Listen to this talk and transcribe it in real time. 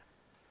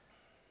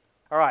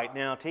All right,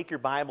 now take your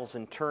Bibles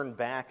and turn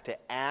back to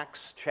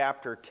Acts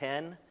chapter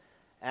 10.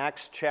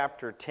 Acts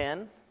chapter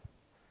 10.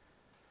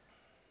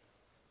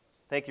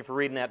 Thank you for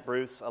reading that,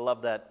 Bruce. I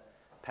love that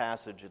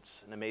passage.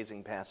 It's an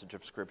amazing passage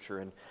of Scripture.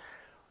 And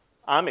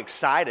I'm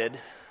excited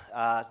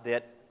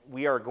that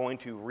we are going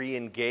to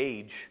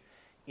re-engage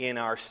in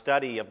our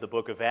study of the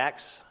book of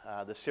Acts.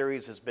 The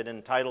series has been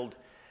entitled,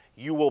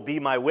 You Will Be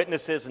My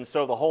Witnesses, and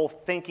so the whole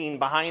thinking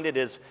behind it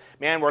is,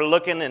 man, we're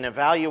looking and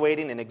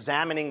evaluating and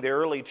examining the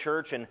early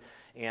church, and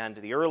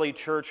the early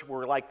church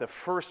were like the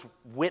first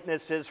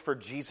witnesses for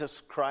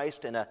Jesus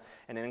Christ in an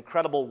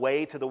incredible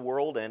way to the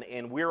world,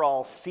 and we're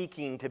all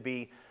seeking to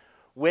be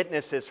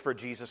witnesses for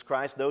Jesus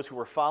Christ. Those who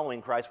are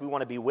following Christ, we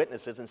want to be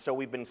witnesses, and so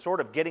we've been sort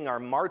of getting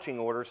our marching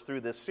orders through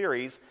this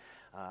series,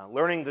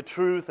 learning the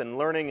truth and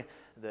learning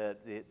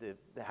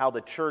how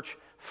the church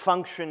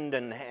functioned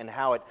and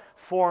how it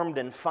formed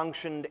and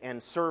functioned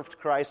and served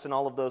Christ and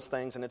all of those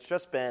things, and it's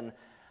just been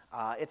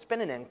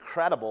an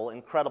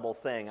incredible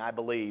thing, I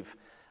believe,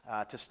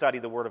 to study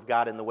the Word of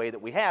God in the way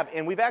that we have.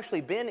 And we've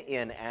actually been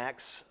in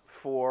Acts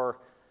for,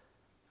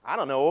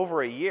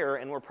 over a year,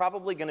 and we're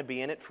probably going to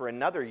be in it for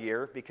another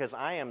year because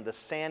I am the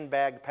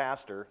sandbag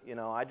pastor.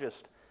 I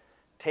just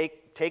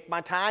take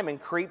my time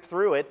and creep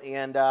through it,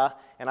 and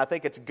I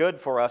think it's good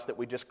for us that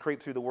we just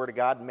creep through the Word of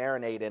God and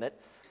marinate in it.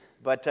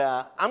 But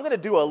I'm going to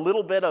do a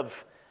little bit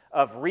of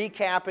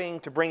recapping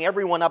to bring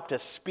everyone up to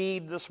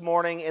speed this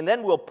morning, and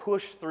then we'll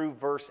push through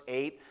verse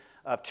 8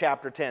 of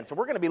chapter 10. So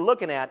we're going to be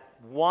looking at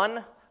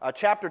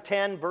chapter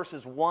 10,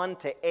 verses 1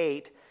 to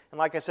 8. And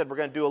like I said, we're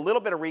going to do a little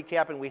bit of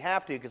recap, and we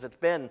have to because it's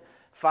been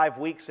 5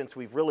 weeks since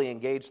we've really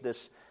engaged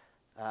this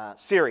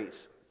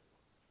series.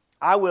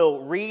 I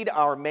will read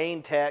our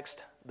main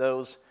text,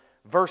 those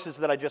verses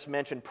that I just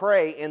mentioned,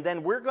 pray, and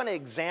then we're going to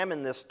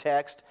examine this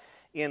text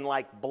in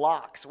like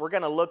blocks. We're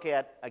going to look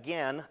at,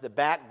 again, the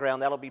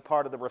background. That'll be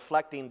part of the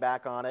reflecting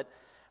back on it.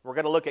 We're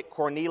going to look at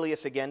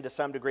Cornelius again to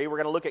some degree. We're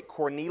going to look at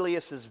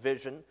Cornelius'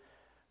 vision.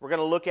 We're going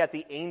to look at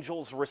the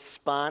angel's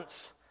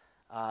response,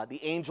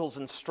 the angel's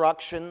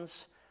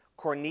instructions,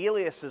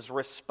 Cornelius'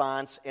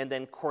 response, and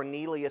then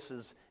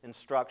Cornelius'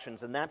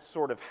 instructions. And that's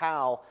sort of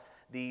how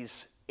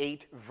these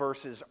 8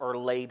 verses are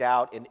laid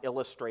out and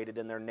illustrated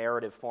in their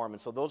narrative form.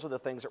 And so those are the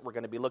things that we're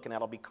going to be looking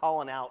at. I'll be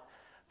calling out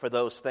for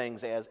those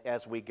things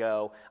as we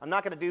go. I'm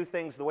not going to do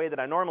things the way that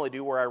I normally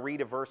do where I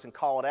read a verse and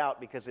call it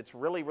out because it's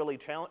really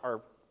challenging,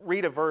 or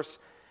read a verse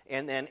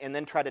and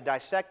then try to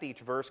dissect each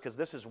verse because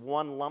this is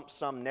one lump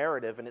sum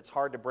narrative and it's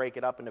hard to break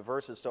it up into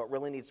verses, so it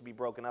really needs to be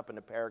broken up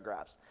into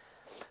paragraphs.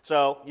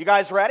 So, you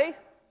guys ready?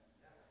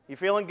 You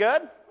feeling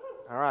good?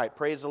 All right,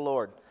 praise the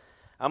Lord.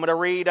 I'm going to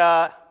read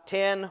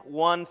 10,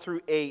 1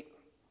 through 8.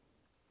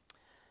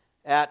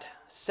 At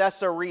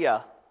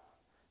Caesarea,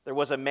 there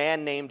was a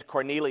man named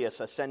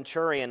Cornelius, a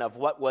centurion of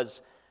what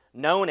was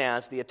known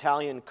as the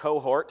Italian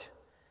cohort,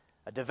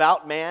 a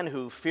devout man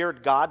who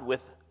feared God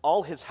with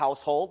all his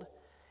household,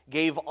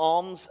 gave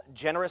alms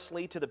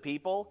generously to the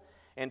people,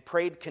 and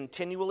prayed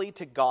continually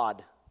to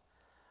God.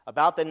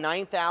 About the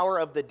 9th hour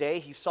of the day,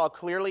 he saw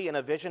clearly in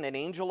a vision an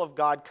angel of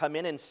God come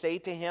in and say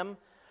to him,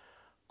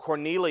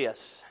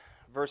 Cornelius,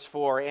 verse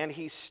 4, and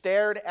he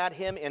stared at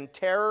him in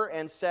terror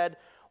and said,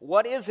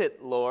 What is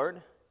it,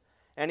 Lord?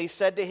 And he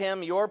said to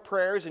him, Your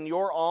prayers and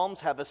your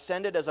alms have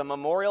ascended as a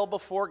memorial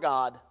before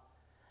God.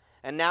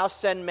 And now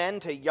send men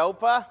to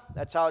Joppa,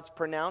 that's how it's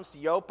pronounced,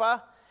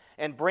 Joppa,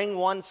 and bring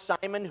one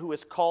Simon who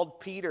is called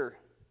Peter.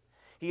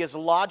 He is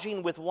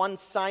lodging with one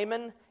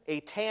Simon,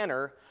 a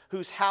tanner,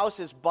 whose house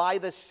is by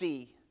the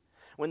sea.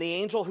 When the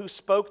angel who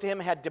spoke to him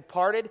had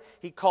departed,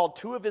 he called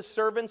 2 of his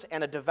servants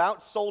and a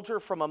devout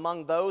soldier from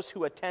among those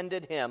who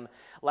attended him.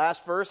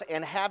 Last verse,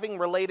 and having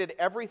related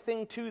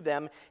everything to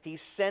them, he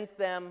sent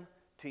them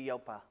to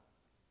Joppa.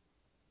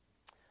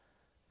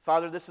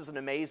 Father, this is an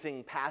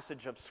amazing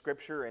passage of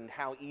Scripture, and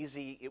how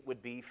easy it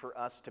would be for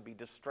us to be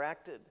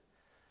distracted.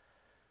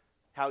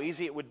 How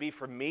easy it would be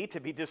for me to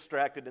be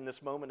distracted in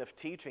this moment of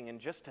teaching and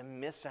just to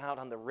miss out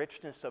on the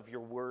richness of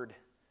your word,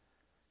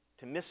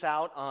 to miss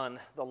out on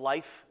the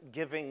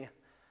life-giving,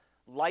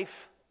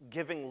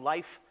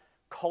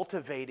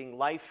 life-cultivating,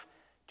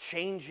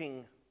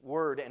 life-changing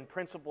word and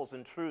principles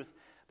and truth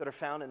that are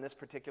found in this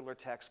particular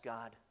text,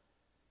 God.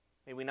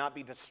 May we not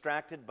be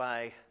distracted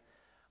by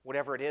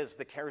whatever it is,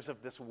 the cares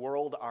of this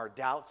world, our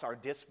doubts, our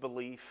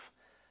disbelief,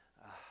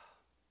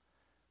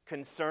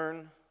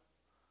 concern,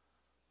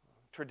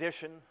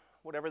 tradition,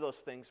 whatever those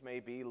things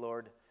may be,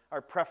 Lord,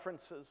 our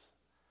preferences,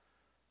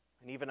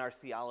 and even our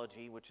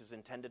theology, which is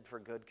intended for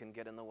good, can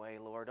get in the way,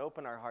 Lord.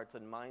 Open our hearts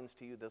and minds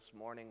to you this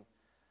morning.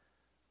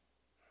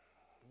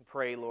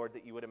 Pray, Lord,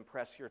 that you would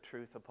impress your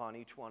truth upon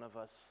each one of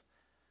us,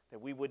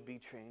 that we would be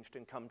changed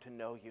and come to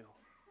know you.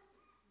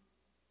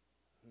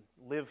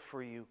 Live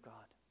for you,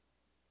 God,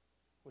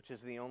 which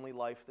is the only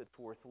life that's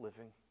worth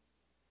living.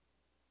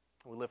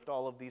 We lift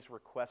all of these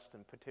requests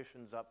and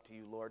petitions up to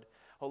you, Lord.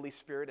 Holy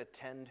Spirit,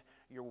 attend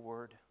your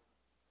word.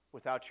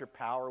 Without your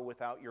power,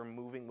 without your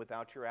moving,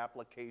 without your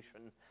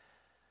application,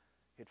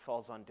 it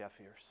falls on deaf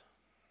ears.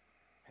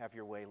 Have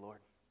your way, Lord.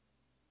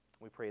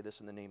 We pray this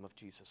in the name of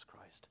Jesus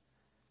Christ.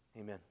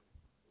 Amen.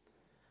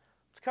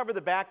 Let's cover the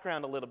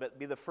background a little bit. It'll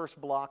be the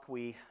first block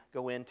we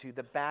go into,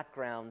 the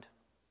background.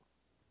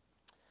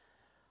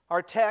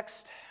 Our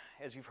text,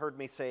 as you've heard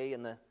me say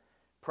in the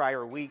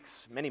prior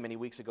weeks, many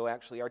weeks ago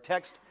actually, our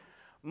text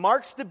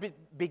marks the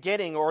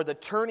beginning or the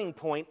turning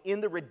point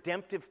in the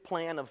redemptive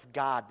plan of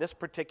God. This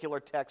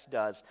particular text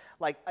does,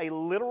 like a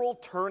literal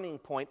turning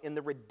point in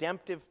the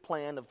redemptive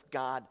plan of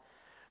God.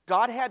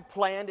 God had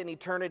planned in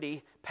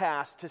eternity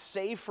past to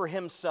save for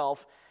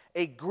himself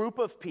a group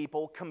of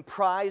people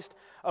comprised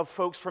of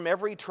folks from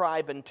every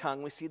tribe and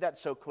tongue. We see that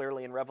so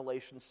clearly in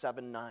Revelation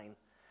 7:9.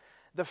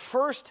 The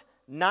first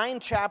 9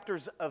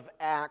 chapters of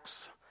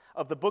Acts,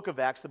 of the book of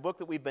Acts, the book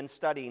that we've been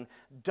studying,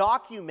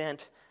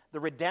 document the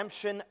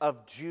redemption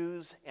of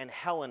Jews and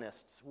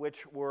Hellenists,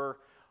 which were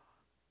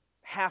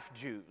half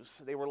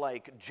Jews. They were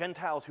like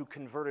Gentiles who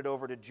converted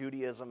over to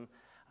Judaism,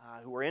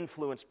 who were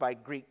influenced by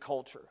Greek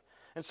culture.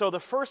 And so the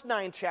first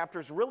 9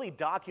 chapters really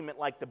document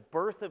like the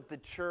birth of the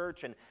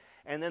church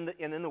and then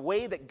the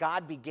way that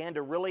God began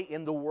to really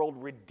in the world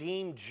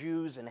redeem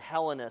Jews and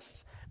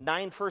Hellenists.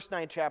 First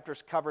 9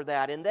 chapters cover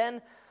that. And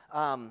then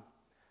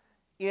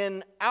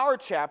in our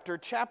chapter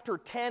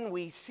 10,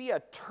 we see a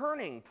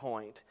turning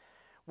point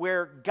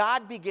where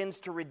God begins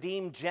to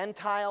redeem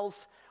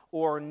Gentiles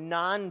or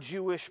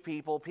non-Jewish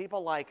people,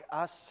 people like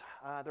us.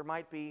 There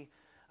might be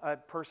a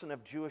person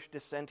of Jewish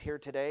descent here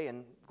today,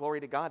 and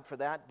glory to God for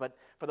that. But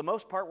for the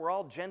most part, we're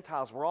all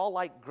Gentiles. We're all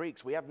like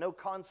Greeks. We have no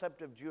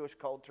concept of Jewish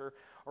culture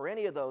or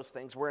any of those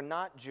things. We're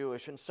not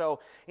Jewish. And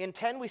so in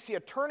 10, we see a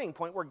turning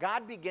point where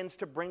God begins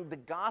to bring the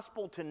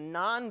gospel to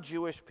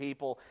non-Jewish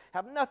people,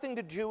 have nothing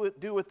to do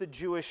with the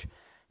Jewish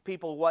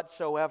people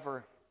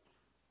whatsoever.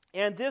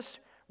 And this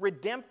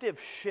redemptive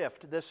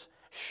shift, this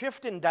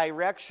shift in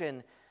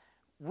direction,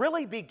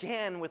 really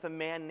began with a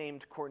man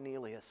named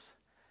Cornelius.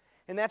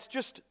 And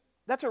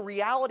that's a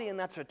reality and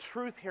that's a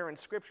truth here in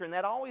Scripture. And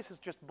that always has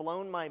just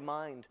blown my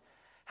mind,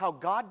 how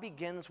God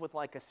begins with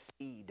like a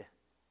seed.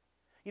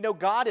 You know,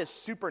 God is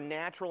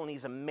supernatural and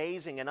He's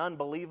amazing and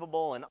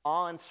unbelievable and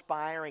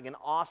awe-inspiring and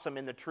awesome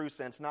in the true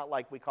sense, not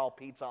like we call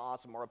pizza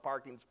awesome or a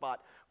parking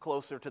spot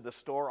closer to the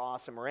store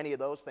awesome or any of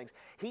those things.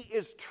 He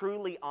is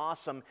truly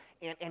awesome,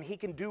 and He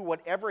can do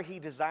whatever He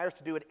desires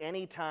to do at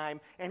any time,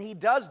 and He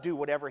does do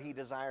whatever He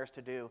desires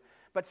to do.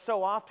 But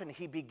so often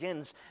He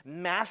begins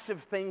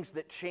massive things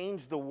that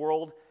change the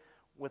world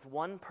with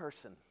one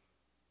person,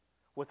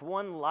 with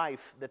one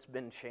life that's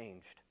been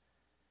changed.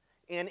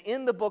 And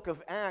in the book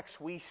of Acts,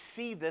 we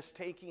see this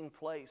taking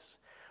place.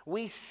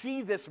 We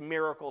see this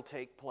miracle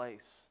take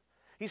place.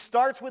 He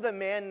starts with a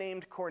man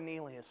named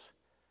Cornelius.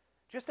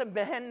 Just a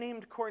man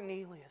named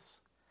Cornelius.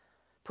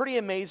 Pretty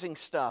amazing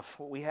stuff,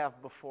 what we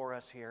have before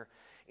us here.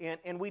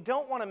 And we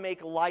don't want to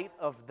make light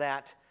of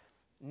that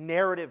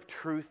narrative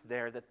truth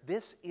there, that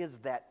this is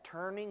that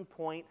turning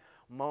point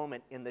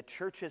moment in the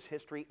church's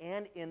history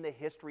and in the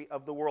history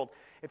of the world.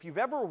 If you've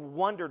ever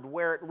wondered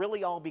where it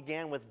really all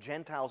began with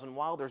Gentiles, and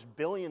while there's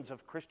billions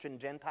of Christian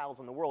Gentiles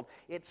in the world,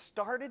 it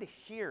started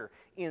here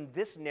in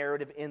this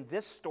narrative, in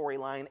this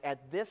storyline,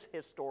 at this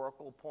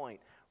historical point,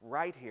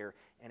 right here,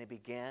 and it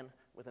began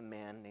with a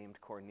man named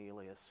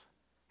Cornelius.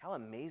 How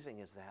amazing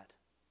is that?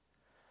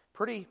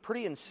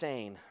 Pretty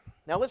insane.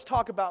 Now let's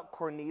talk about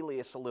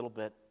Cornelius a little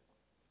bit.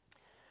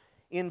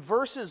 In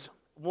verses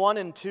 1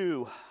 and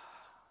 2,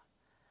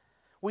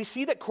 we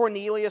see that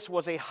Cornelius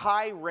was a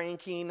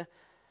high-ranking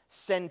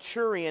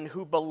centurion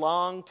who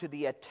belonged to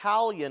the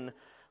Italian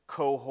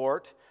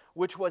cohort,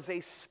 which was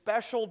a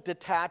special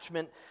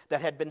detachment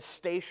that had been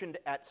stationed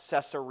at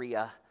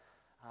Caesarea.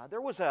 There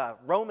was a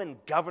Roman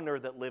governor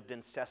that lived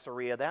in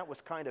Caesarea. That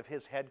was kind of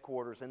his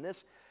headquarters, and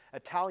this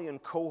Italian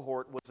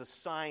cohort was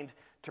assigned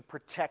to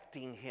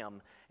protecting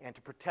him and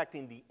to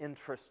protecting the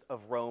interests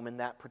of Rome in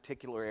that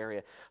particular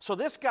area. So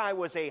this guy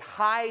was a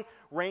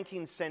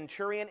high-ranking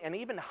centurion, and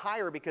even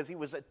higher because he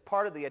was a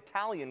part of the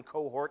Italian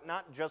cohort,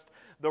 not just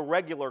the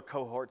regular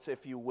cohorts,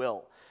 if you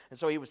will. And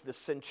so he was the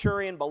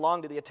centurion,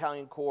 belonged to the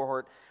Italian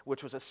cohort,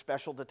 which was a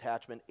special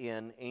detachment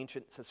in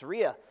ancient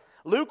Caesarea.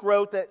 Luke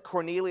wrote that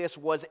Cornelius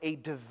was a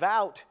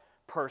devout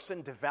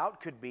person.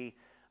 Devout could be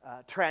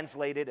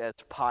translated as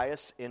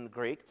pious in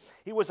Greek.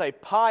 He was a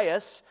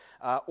pious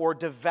or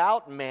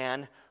devout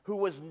man who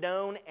was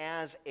known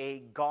as a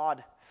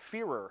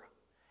God-fearer.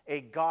 A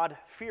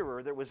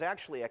God-fearer. There was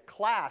actually a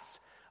class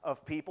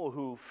of people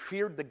who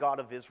feared the God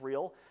of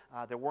Israel.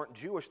 That weren't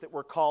Jewish, that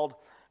were called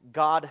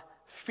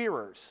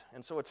God-fearers.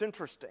 And so it's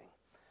interesting.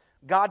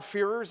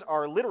 God-fearers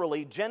are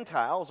literally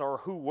Gentiles, or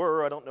who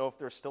were, I don't know if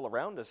they're still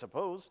around, I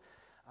suppose.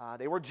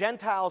 They were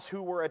Gentiles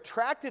who were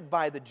attracted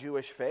by the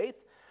Jewish faith,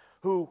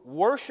 who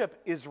worship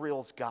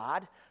Israel's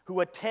God, who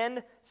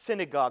attend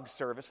synagogue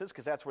services,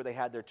 because that's where they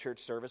had their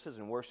church services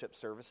and worship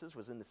services,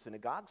 was in the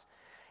synagogues,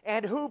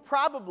 and who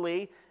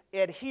probably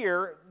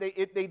adhere,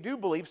 they do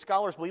believe,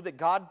 scholars believe that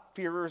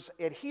God-fearers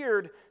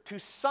adhered to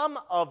some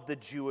of the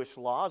Jewish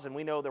laws, and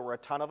we know there were a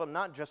ton of them,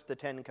 not just the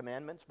 10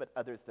 Commandments, but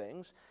other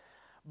things.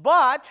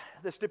 But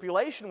the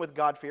stipulation with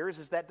God-fearers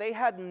is that they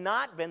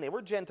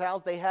were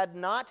Gentiles, they had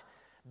not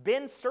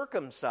been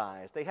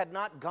circumcised. They had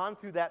not gone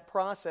through that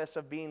process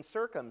of being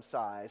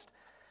circumcised.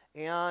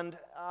 And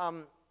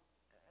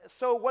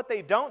so what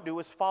they don't do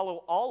is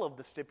follow all of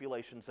the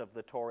stipulations of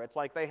the Torah. It's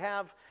like they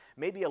have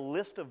maybe a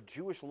list of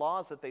Jewish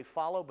laws that they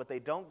follow, but they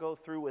don't go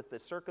through with the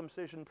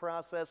circumcision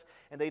process,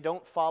 and they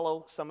don't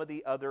follow some of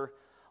the other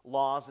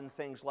laws and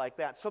things like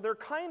that. So they're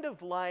kind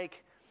of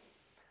like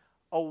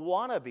a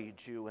wannabe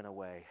Jew in a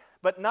way,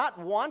 but not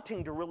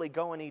wanting to really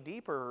go any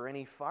deeper or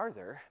any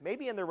farther.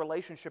 Maybe in their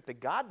relationship to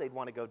God they'd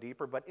want to go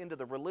deeper, but into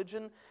the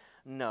religion,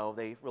 no,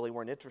 they really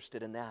weren't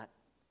interested in that.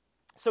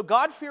 So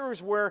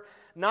God-fearers were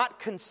not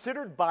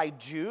considered by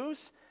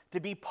Jews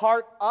to be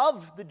part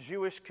of the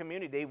Jewish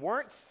community. They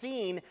weren't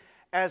seen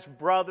as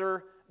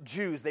brother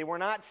Jews. They were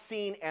not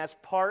seen as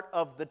part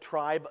of the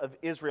tribe of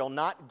Israel,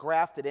 not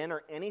grafted in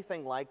or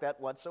anything like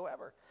that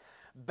whatsoever.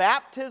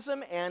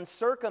 Baptism and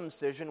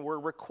circumcision were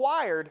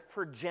required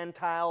for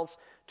Gentiles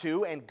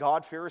to, and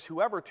God-fearers,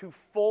 whoever, to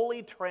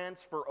fully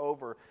transfer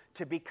over,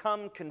 to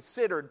become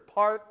considered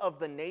part of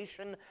the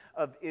nation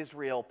of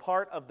Israel,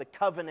 part of the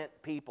covenant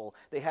people.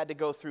 They had to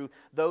go through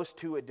those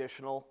two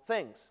additional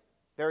things.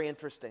 Very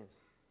interesting.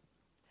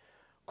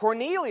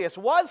 Cornelius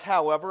was,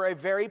 however, a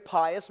very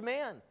pious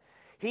man.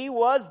 He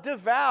was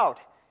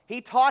devout.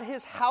 He taught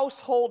his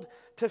household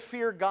to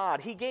fear God.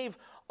 He gave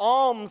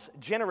alms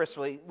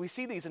generously. We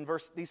see these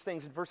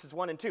things in verses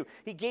 1 and 2.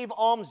 He gave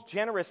alms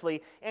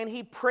generously, and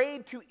he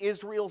prayed to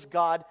Israel's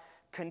God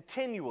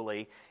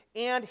continually.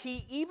 And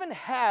he even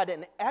had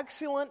an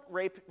excellent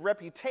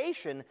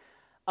reputation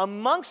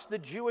amongst the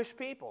Jewish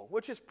people,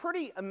 which is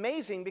pretty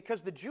amazing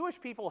because the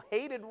Jewish people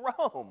hated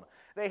Rome.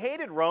 They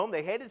hated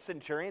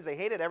centurions, they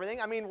hated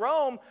everything. I mean,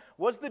 Rome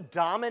was the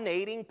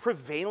dominating,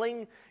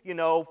 prevailing,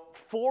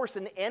 force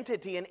and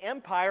entity and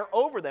empire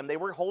over them. They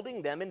were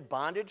holding them in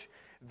bondage,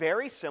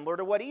 very similar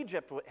to what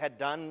Egypt had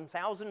done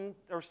 1,000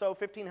 or so,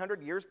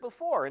 1,500 years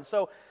before. And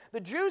so the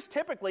Jews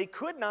typically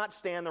could not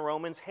stand the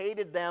Romans,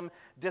 hated them,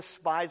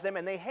 despised them,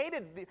 and they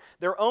hated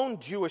their own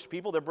Jewish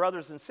people, their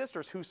brothers and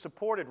sisters, who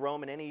supported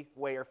Rome in any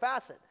way or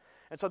facet.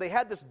 And so they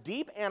had this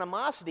deep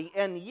animosity,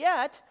 and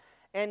yet,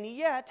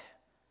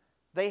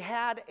 they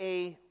had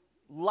a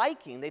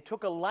liking, they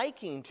took a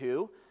liking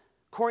to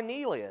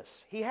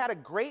Cornelius. He had a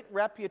great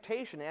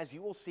reputation, as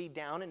you will see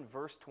down in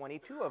verse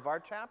 22 of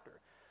our chapter.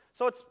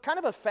 So it's kind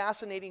of a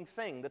fascinating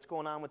thing that's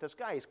going on with this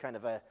guy. He's kind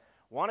of a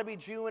wannabe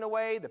Jew in a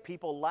way. The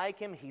people like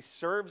him. He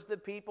serves the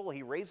people.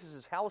 He raises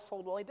his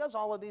household well. He does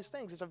all of these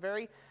things. He's a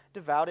very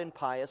devout and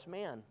pious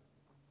man.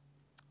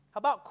 How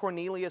about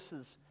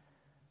Cornelius's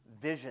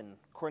vision?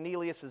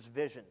 Cornelius's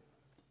vision.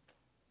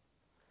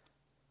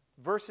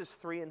 Verses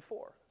 3 and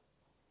 4.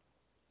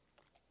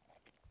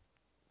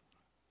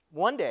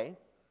 One day,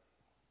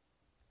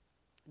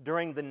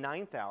 during the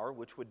 9th hour,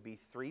 which would be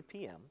 3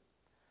 p.m.,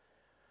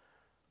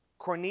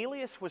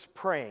 Cornelius was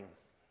praying,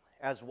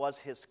 as was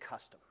his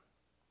custom.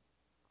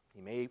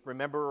 You may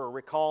remember or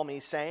recall me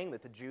saying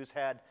that the Jews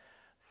had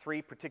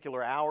 3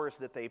 particular hours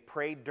that they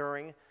prayed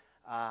during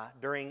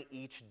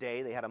each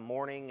day. They had a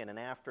morning and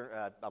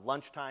a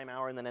lunchtime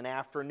hour and then an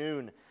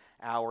afternoon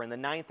hour. And the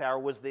 9th hour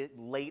was the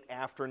late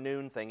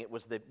afternoon thing. It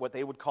was what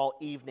they would call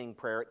evening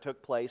prayer. It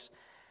took place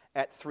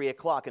at 3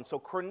 o'clock. And so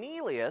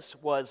Cornelius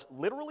was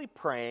literally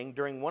praying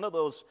during one of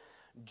those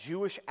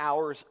Jewish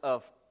hours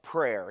of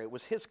prayer. It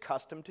was his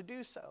custom to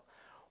do so.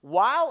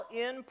 While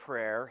in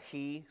prayer,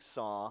 he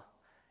saw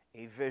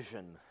a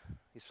vision.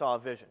 He saw a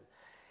vision.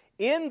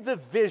 In the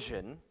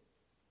vision,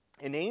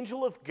 an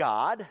angel of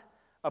God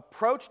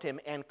approached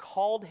him and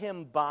called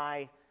him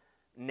by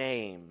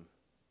name.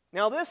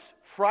 Now, this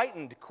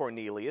frightened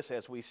Cornelius,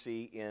 as we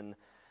see in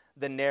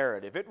the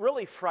narrative. It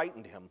really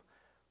frightened him.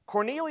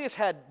 Cornelius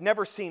had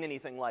never seen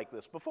anything like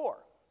this before.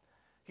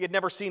 He had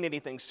never seen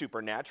anything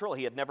supernatural.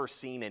 He had never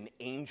seen an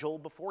angel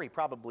before. He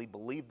probably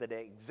believed that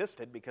it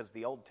existed because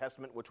the Old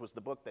Testament, which was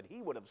the book that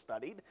he would have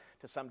studied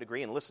to some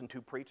degree and listened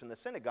to preach in the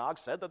synagogue,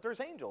 said that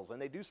there's angels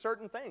and they do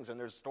certain things and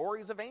there's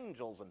stories of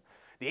angels and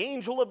the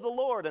angel of the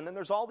Lord, and then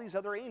there's all these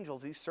other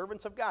angels, these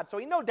servants of God. So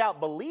he no doubt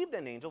believed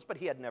in angels, but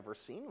he had never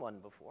seen one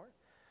before.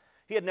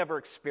 He had never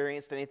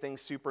experienced anything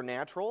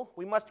supernatural.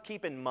 We must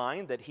keep in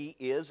mind that he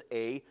is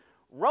a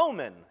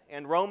Roman,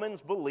 and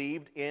Romans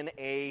believed in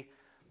a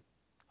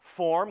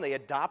form. They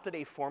adopted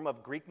a form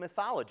of Greek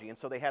mythology, and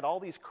so they had all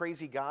these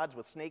crazy gods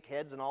with snake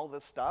heads and all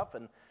this stuff,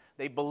 and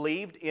they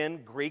believed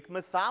in Greek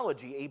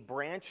mythology, a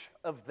branch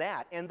of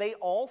that. And they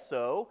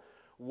also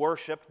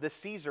worshiped the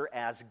Caesar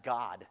as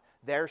God.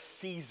 Their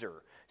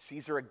Caesar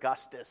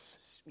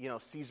Augustus,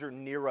 Caesar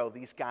Nero,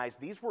 these guys,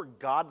 these were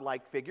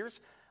godlike figures.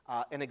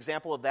 An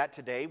example of that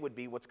today would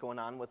be what's going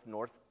on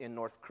in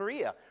North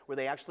Korea, where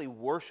they actually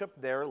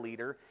worship their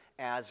leader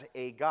as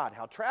a god.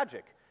 How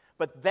tragic.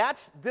 But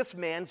that's this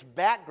man's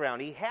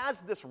background. He has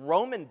this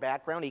Roman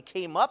background. He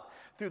came up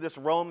through this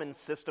Roman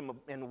system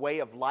and way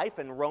of life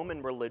and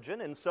Roman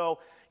religion. And so,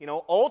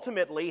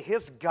 ultimately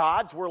his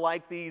gods were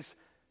like these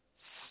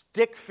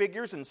stick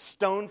figures and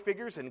stone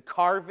figures and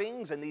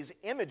carvings and these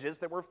images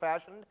that were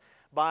fashioned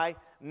by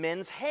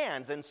men's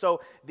hands. And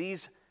so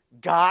these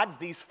gods,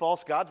 these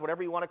false gods,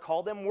 whatever you want to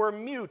call them, were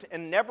mute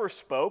and never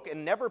spoke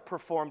and never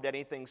performed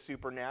anything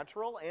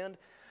supernatural. And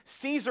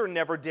Caesar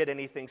never did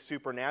anything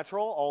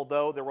supernatural,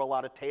 although there were a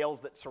lot of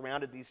tales that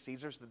surrounded these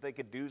Caesars that they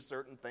could do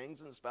certain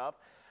things and stuff,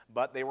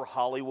 but they were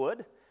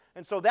Hollywood.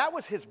 And so that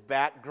was his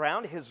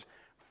background, his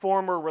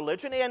former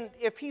religion. And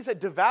if he's a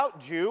devout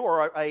Jew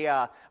or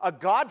a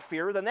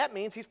God-fearer, then that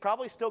means he's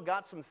probably still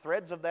got some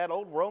threads of that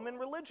old Roman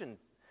religion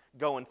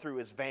going through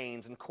his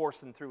veins and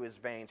coursing through his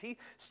veins. He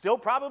still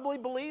probably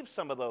believes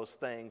some of those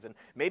things and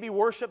maybe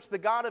worships the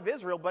God of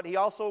Israel, but he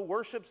also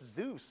worships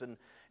Zeus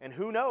and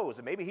who knows?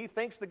 And maybe he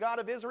thinks the God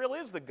of Israel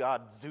is the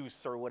God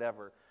Zeus or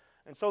whatever.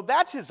 And so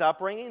that's his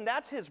upbringing,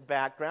 that's his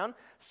background.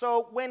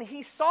 So when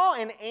he saw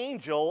an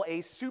angel,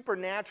 a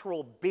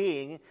supernatural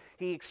being,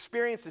 he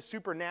experienced a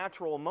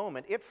supernatural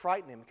moment, it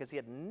frightened him because he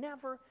had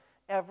never,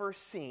 ever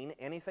seen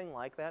anything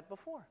like that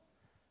before.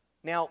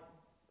 Now,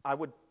 I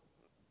would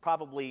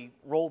probably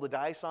roll the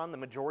dice on the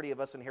majority of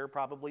us in here are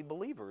probably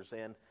believers.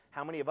 And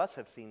how many of us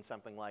have seen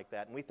something like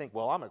that? And we think,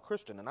 well, I'm a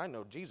Christian and I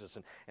know Jesus.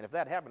 And if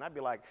that happened, I'd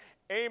be like,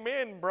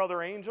 amen,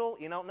 brother angel.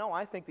 No,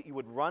 I think that you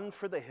would run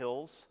for the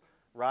hills,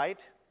 right?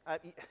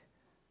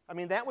 I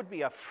mean, that would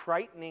be a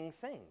frightening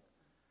thing.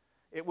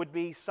 It would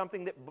be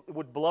something that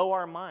would blow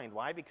our mind.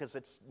 Why? Because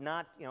it's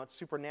not, it's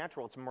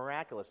supernatural. It's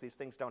miraculous. These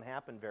things don't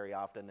happen very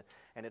often,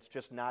 and it's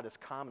just not as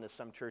common as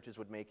some churches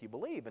would make you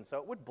believe. And so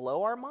it would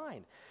blow our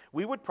mind.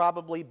 We would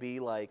probably be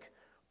like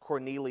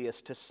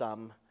Cornelius to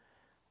some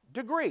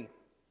degree.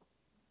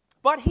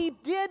 But he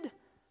did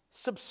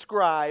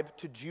subscribe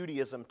to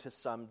Judaism to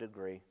some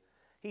degree.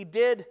 He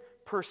did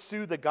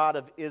pursue the God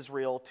of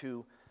Israel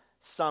to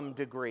some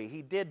degree.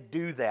 He did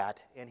do that,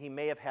 and he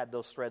may have had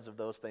those threads of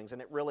those things,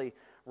 and it really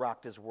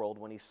rocked his world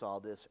when he saw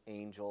this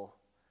angel.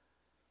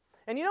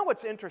 And you know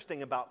what's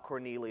interesting about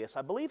Cornelius?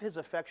 I believe his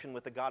affection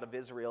with the God of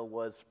Israel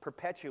was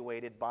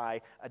perpetuated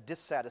by a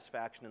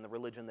dissatisfaction in the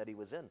religion that he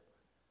was in.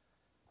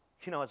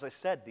 As I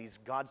said, these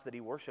gods that he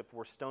worshipped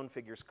were stone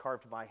figures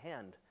carved by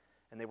hand,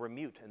 and they were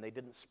mute, and they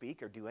didn't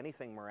speak or do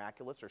anything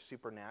miraculous or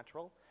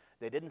supernatural.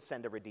 They didn't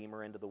send a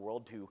Redeemer into the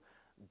world to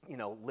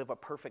live a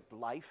perfect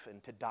life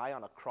and to die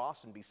on a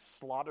cross and be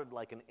slaughtered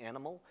like an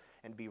animal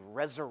and be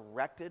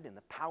resurrected in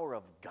the power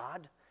of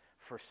God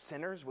for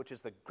sinners, which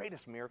is the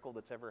greatest miracle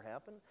that's ever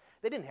happened.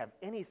 They didn't have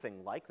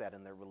anything like that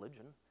in their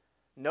religion.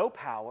 No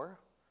power,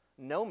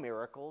 no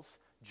miracles,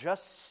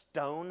 just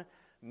stone,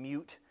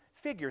 mute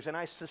figures. And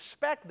I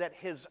suspect that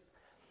his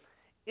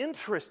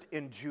interest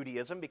in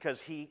Judaism, because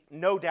he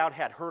no doubt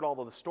had heard all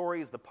of the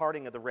stories, the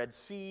parting of the Red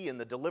Sea and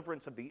the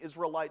deliverance of the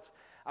Israelites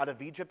out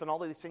of Egypt and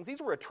all of these things.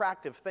 These were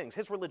attractive things.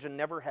 His religion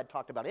never had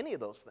talked about any of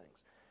those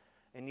things.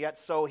 And yet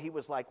so he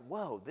was like,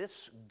 whoa,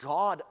 this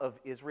God of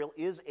Israel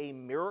is a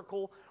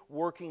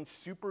miracle-working,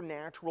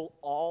 supernatural,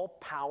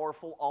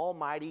 all-powerful,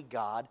 almighty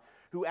God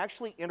who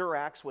actually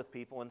interacts with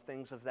people and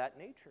things of that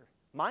nature.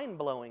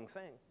 Mind-blowing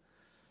thing.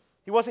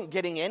 He wasn't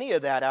getting any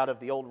of that out of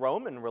the old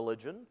Roman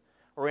religion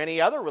or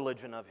any other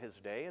religion of his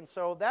day. And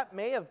so that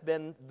may have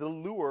been the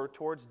lure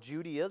towards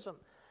Judaism.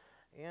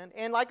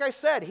 And like I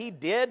said, he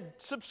did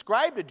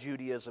subscribe to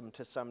Judaism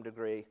to some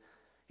degree.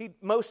 He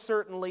most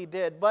certainly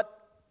did. But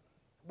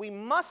we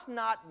must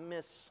not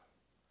miss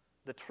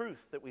the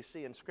truth that we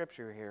see in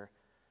Scripture here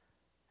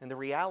and the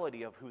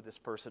reality of who this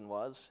person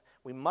was.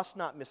 We must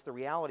not miss the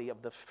reality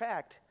of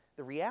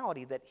the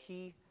reality that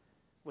he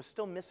was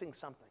still missing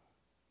something.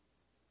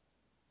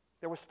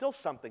 There was still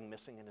something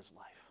missing in his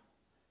life.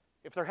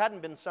 If there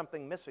hadn't been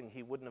something missing,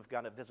 he wouldn't have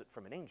got a visit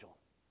from an angel.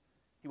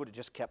 He would have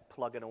just kept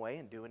plugging away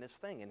and doing his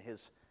thing in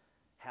his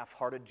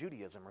half-hearted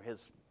Judaism or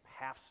his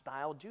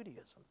half-style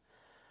Judaism.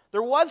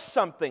 There was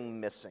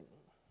something missing.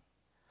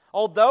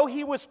 Although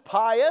he was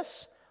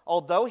pious,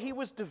 although he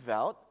was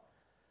devout,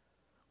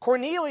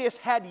 Cornelius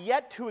had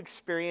yet to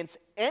experience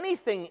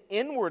anything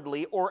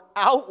inwardly or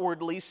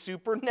outwardly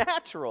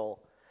supernatural.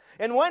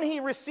 And when he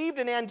received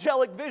an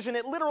angelic vision,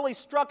 it literally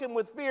struck him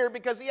with fear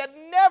because he had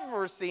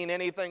never seen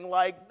anything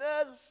like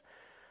this.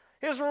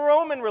 His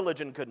Roman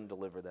religion couldn't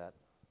deliver that.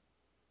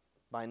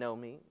 By no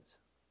means.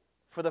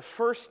 For the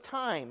first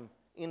time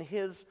in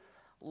his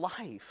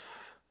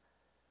life,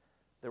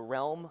 the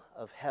realm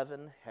of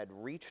heaven had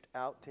reached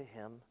out to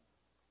him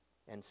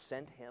and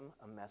sent him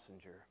a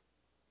messenger.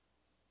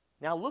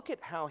 Now look at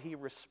how he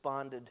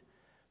responded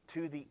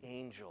to the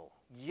angel.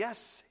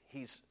 Yes,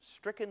 he's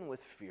stricken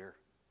with fear.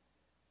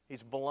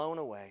 He's blown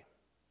away.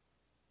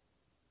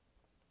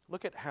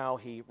 Look at how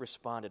he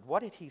responded.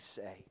 What did he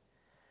say?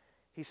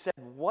 He said,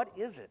 "What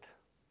is it,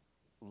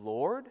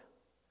 Lord?"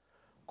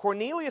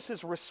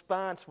 Cornelius'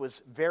 response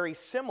was very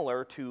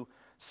similar to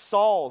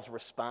Saul's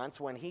response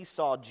when he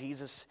saw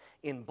Jesus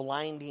in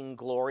blinding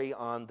glory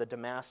on the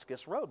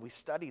Damascus road. We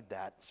studied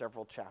that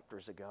several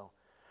chapters ago.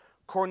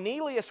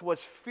 Cornelius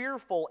was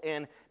fearful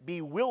and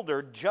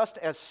bewildered just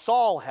as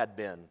Saul had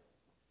been.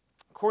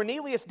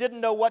 Cornelius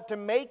didn't know what to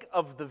make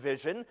of the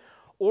vision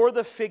or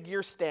the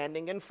figure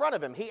standing in front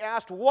of him. He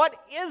asked, "What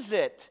is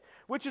it?"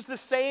 Which is the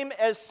same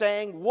as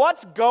saying,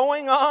 "What's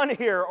going on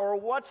here?" or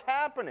 "What's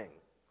happening?"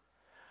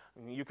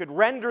 You could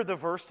render the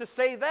verse to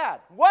say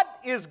that. What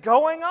is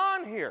going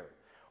on here?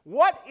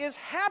 What is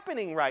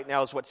happening right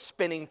now is what's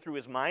spinning through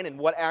his mind and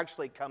what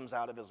actually comes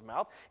out of his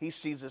mouth. He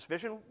sees this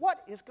vision.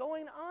 What is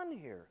going on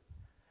here?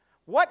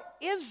 What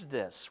is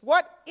this?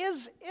 What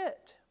is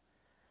it?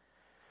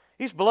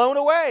 He's blown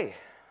away.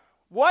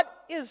 What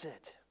is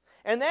it?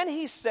 And then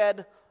he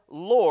said,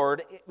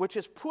 Lord, which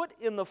is put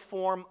in the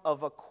form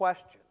of a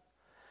question.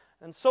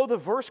 And so the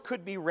verse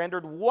could be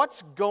rendered,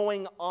 what's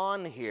going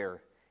on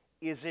here?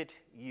 Is it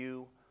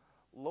you,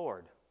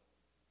 Lord?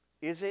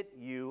 Is it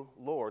you,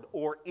 Lord?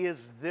 Or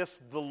is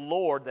this the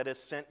Lord that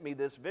has sent me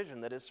this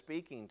vision, that is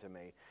speaking to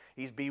me?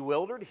 He's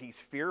bewildered. He's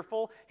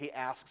fearful. He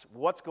asks,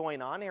 what's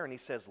going on here? And he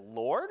says,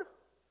 Lord?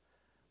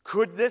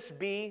 Could this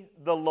be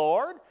the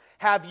Lord?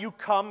 Have you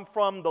come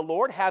from the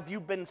Lord? Have you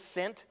been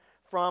sent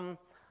from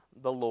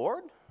the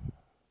Lord?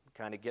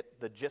 Kind of get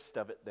the gist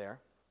of it there.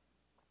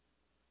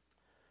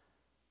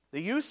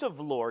 The use of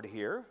Lord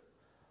here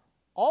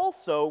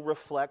also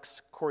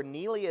reflects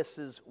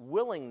Cornelius'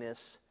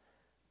 willingness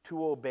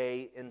to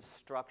obey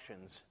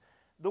instructions.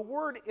 The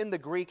word in the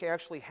Greek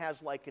actually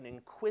has like an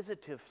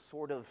inquisitive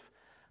sort of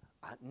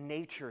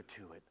nature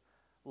to it.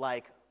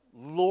 Like,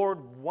 Lord,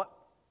 what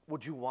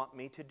would you want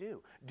me to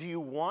do? Do you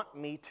want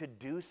me to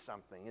do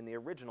something? In the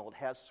original, it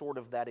has sort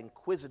of that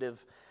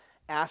inquisitive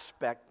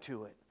aspect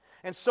to it.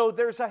 And so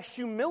there's a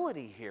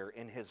humility here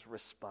in his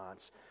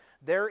response.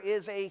 There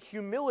is a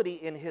humility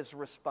in his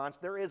response.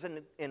 There is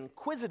an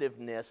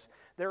inquisitiveness.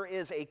 There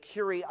is a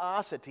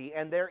curiosity.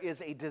 And there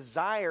is a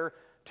desire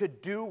to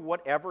do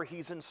whatever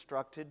he's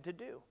instructed to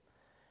do.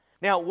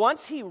 Now,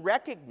 once he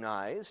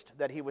recognized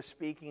that he was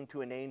speaking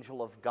to an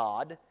angel of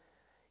God,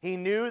 he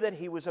knew that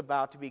he was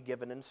about to be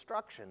given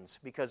instructions,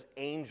 because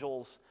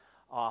angels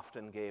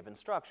often gave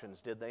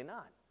instructions, did they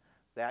not?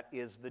 That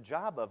is the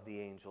job of the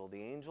angel.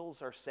 The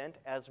angels are sent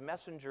as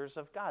messengers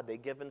of God. They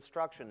give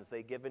instructions,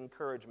 they give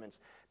encouragements,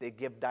 they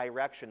give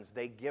directions,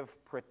 they give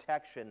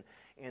protection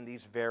in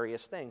these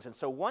various things. And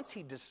so once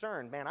he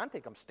discerned, man, I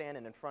think I'm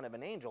standing in front of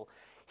an angel,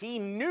 he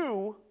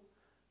knew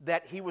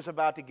that he was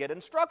about to get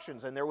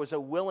instructions, and there was a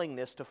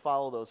willingness to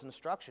follow those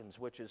instructions,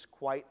 which is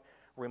quite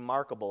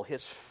remarkable.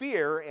 His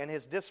fear and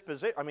his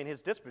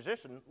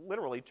disposition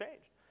literally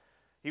changed.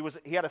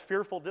 He had a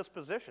fearful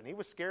disposition. He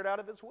was scared out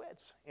of his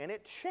wits, and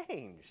it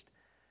changed.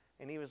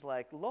 And he was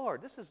like,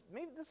 Lord, this is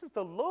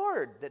the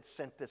Lord that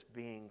sent this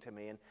being to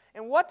me.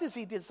 And what does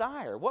he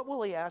desire? What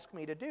will he ask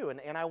me to do?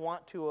 And I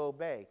want to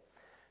obey.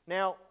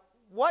 Now,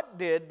 what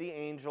did the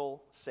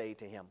angel say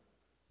to him?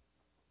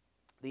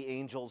 The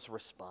angel's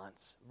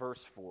response,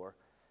 verse 4.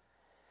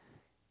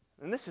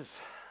 And this is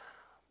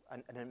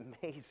an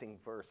amazing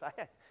verse.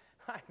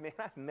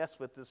 I've messed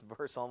with this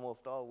verse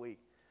almost all week.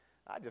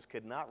 I just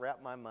could not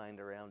wrap my mind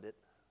around it,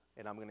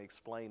 and I'm going to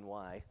explain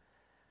why.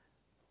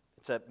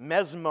 It's a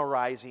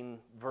mesmerizing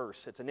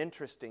verse. It's an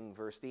interesting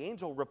verse. The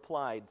angel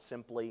replied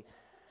simply,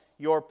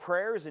 "Your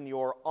prayers and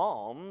your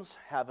alms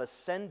have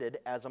ascended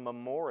as a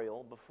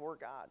memorial before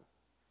God."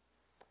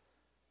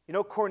 You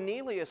know,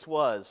 Cornelius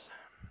was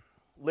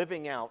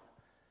living out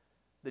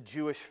the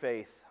Jewish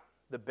faith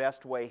the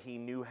best way he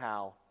knew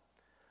how,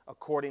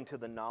 according to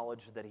the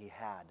knowledge that he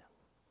had.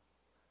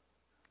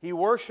 He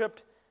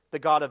worshiped the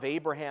God of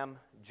Abraham,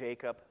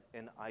 Jacob,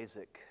 and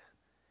Isaac.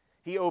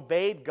 He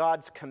obeyed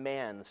God's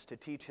commands to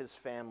teach his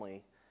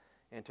family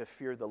and to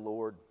fear the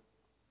Lord.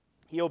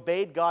 He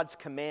obeyed God's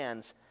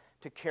commands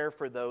to care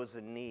for those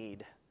in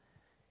need.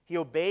 He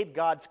obeyed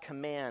God's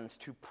commands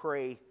to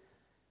pray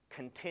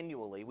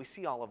continually. We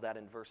see all of that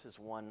in verses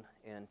 1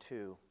 and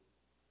 2.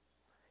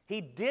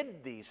 He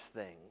did these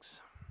things.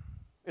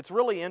 It's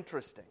really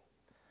interesting.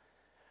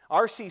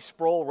 R.C.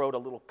 Sproul wrote a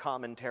little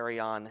commentary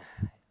on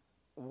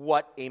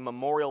what a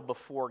memorial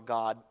before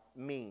God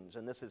means.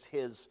 And this is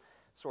his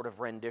sort of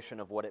rendition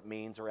of what it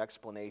means, or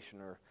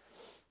explanation, or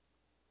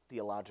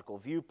theological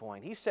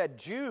viewpoint. He said,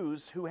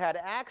 Jews who had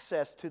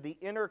access to the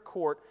inner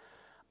court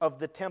of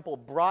the temple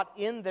brought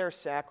in their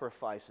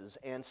sacrifices,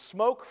 and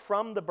smoke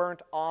from the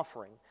burnt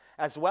offering,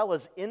 as well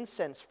as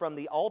incense from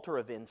the altar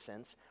of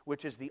incense,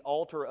 which is the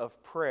altar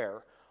of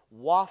prayer,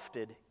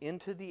 wafted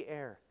into the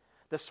air.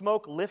 The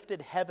smoke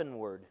lifted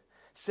heavenward,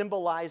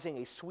 symbolizing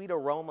a sweet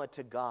aroma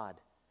to God.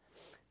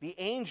 The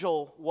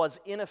angel was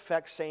in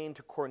effect saying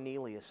to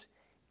Cornelius,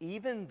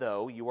 even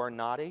though you are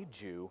not a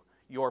Jew,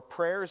 your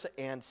prayers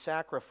and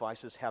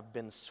sacrifices have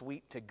been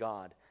sweet to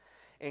God,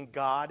 and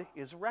God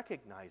is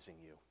recognizing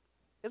you.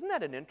 Isn't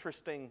that an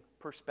interesting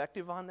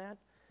perspective on that?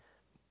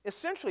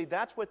 Essentially,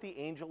 that's what the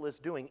angel is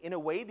doing. In a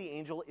way, the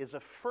angel is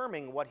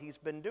affirming what he's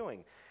been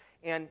doing.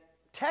 And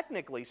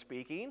technically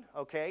speaking,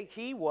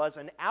 he was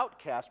an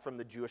outcast from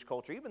the Jewish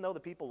culture. Even though the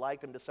people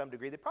liked him to some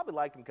degree, they probably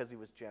liked him because he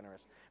was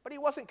generous. But he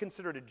wasn't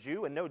considered a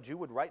Jew, and no Jew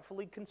would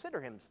rightfully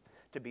consider him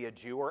to be a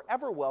Jew or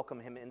ever welcome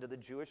him into the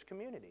Jewish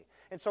community.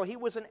 And so he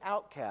was an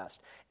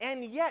outcast.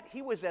 And yet,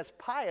 he was as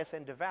pious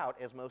and devout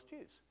as most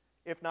Jews,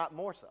 if not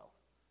more so.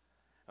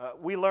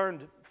 We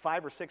learned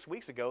 5 or 6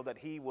 weeks ago that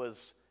he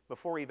was,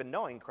 before even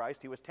knowing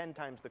Christ, he was 10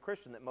 times the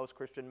Christian that most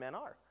Christian men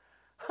are.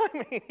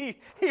 I mean,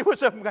 he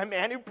was a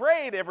man who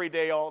prayed every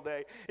day, all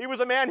day. He was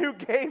a man who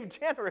gave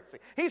generously.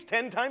 He's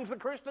 10 times the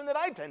Christian that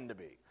I tend to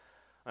be,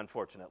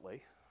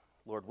 unfortunately.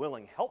 Lord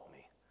willing, help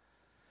me.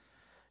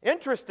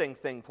 Interesting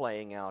thing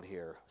playing out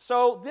here.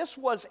 So this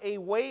was a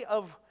way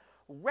of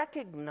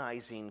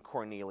recognizing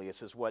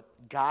Cornelius as what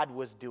God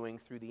was doing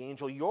through the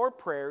angel. Your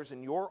prayers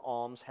and your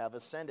alms have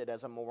ascended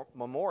as a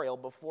memorial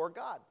before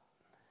God.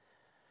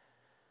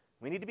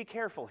 We need to be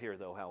careful here,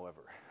 though,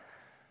 however.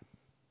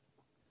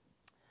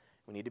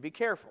 We need to be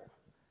careful.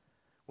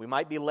 We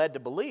might be led to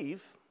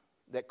believe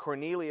that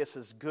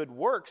Cornelius' good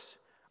works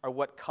are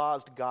what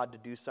caused God to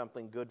do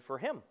something good for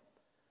him,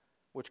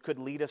 which could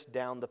lead us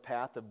down the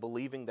path of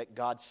believing that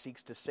God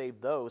seeks to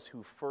save those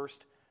who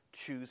first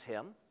choose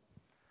him,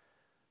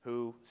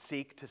 who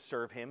seek to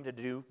serve him, to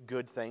do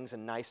good things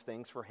and nice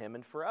things for him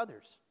and for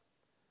others.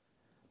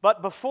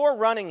 But before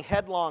running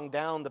headlong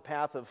down the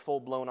path of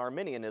full-blown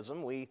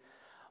Arminianism, we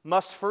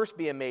must first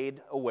be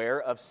made aware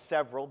of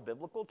several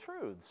biblical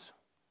truths.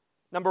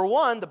 Number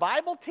one, the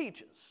Bible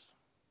teaches.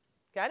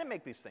 Okay, I didn't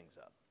make these things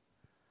up.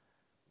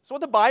 So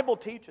what the Bible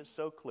teaches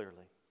so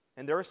clearly,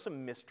 and there is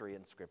some mystery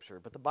in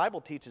Scripture, but the Bible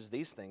teaches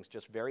these things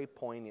just very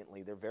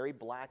poignantly. They're very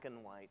black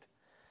and white.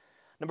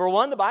 Number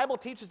one, the Bible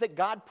teaches that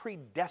God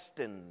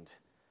predestined.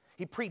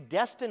 He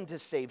predestined to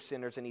save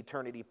sinners in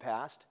eternity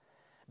past.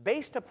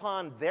 Based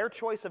upon their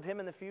choice of him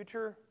in the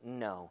future?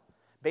 No.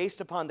 Based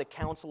upon the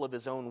counsel of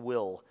his own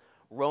will.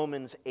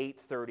 Romans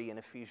 8:30 and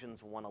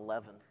Ephesians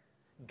 1:11.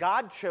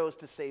 God chose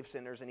to save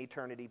sinners in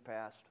eternity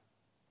past.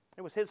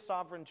 It was his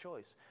sovereign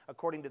choice,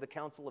 according to the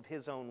counsel of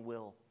his own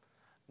will,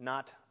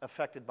 not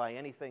affected by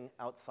anything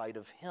outside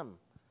of him.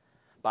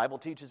 The Bible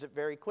teaches it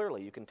very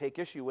clearly. You can take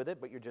issue with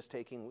it, but you're just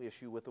taking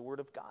issue with the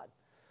Word of God.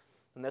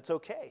 And that's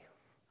okay.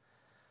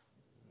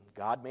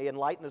 God may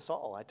enlighten us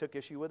all. I took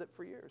issue with it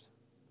for years.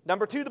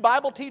 Number two, the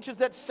Bible teaches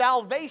that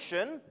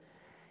salvation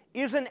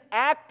is an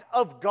act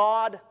of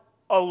God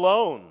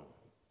alone.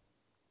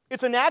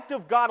 It's an act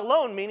of God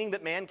alone, meaning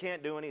that man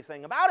can't do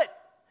anything about it.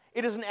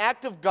 It is an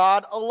act of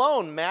God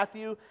alone.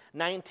 Matthew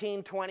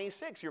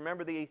 19:26. You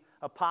remember the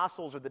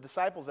apostles or the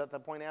disciples at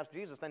that point asked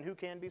Jesus, then who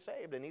can be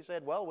saved? And he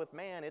said, well, with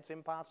man it's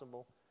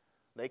impossible.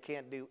 They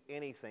can't do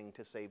anything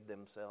to save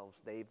themselves.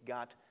 They've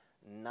got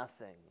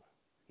nothing.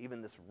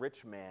 Even this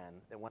rich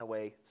man that went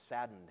away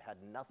saddened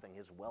had nothing.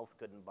 His wealth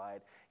couldn't buy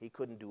it. He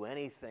couldn't do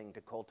anything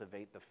to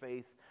cultivate the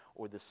faith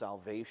or the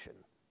salvation.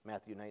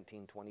 Matthew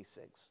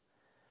 19:26.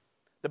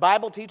 The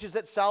Bible teaches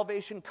that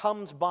salvation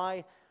comes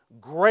by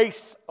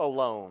grace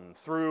alone,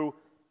 through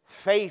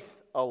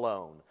faith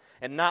alone,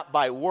 and not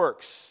by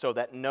works, so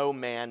that no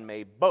man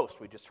may boast.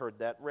 We just heard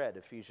that read,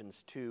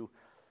 Ephesians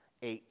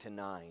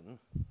 2:8-9.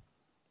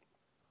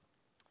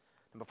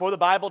 And before the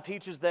Bible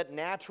teaches that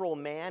natural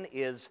man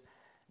is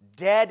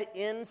dead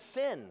in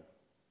sin,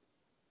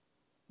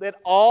 that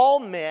all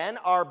men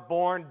are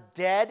born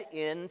dead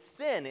in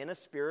sin in a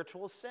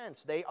spiritual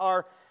sense. They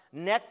are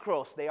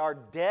necros, they are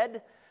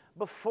dead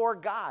before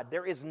God.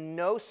 There is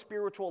no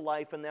spiritual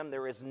life in them.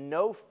 There is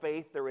no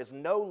faith. There is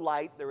no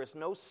light. There is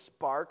no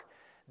spark.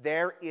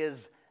 There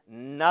is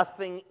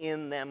nothing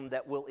in them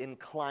that will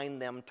incline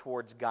them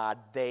towards God.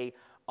 They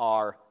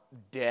are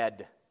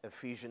dead.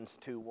 Ephesians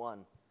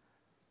 2:1.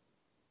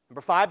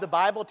 Number 5, the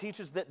Bible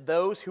teaches that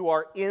those who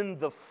are in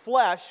the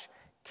flesh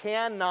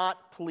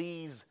cannot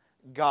please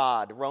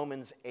God.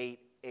 Romans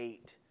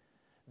 8:8.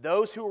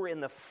 Those who are in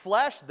the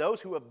flesh, those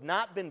who have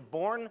not been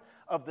born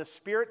of the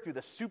Spirit through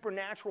the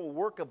supernatural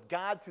work of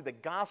God, through the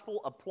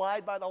gospel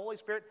applied by the Holy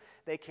Spirit,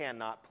 they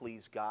cannot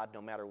please God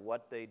no matter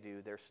what they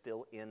do. They're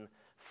still in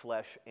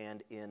flesh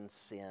and in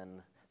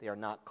sin. They are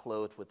not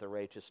clothed with the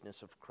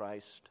righteousness of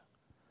Christ.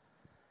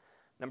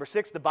 Number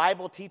 6, the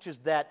Bible teaches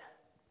that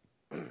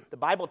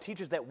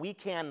we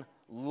can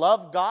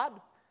love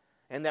God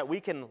and that we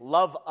can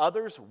love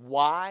others.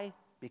 Why?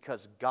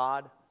 Because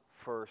God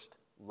first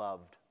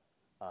loved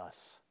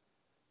us.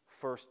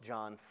 1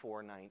 John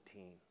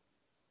 4:19.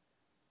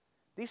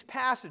 These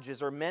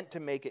passages are meant to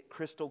make it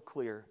crystal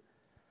clear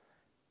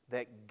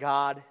that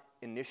God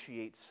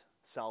initiates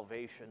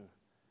salvation,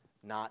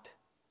 not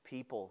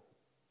people.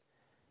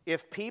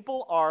 If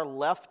people are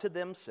left to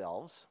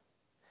themselves,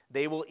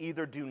 they will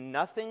either do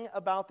nothing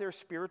about their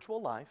spiritual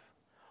life,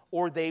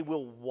 or they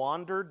will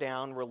wander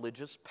down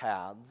religious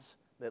paths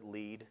that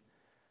lead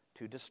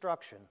to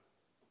destruction.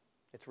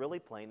 It's really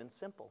plain and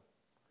simple.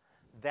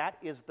 That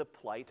is the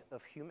plight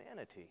of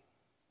humanity.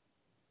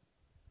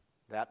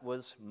 That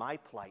was my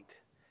plight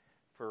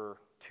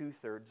for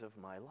 2/3 of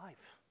my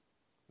life.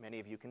 Many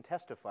of you can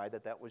testify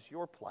that that was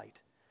your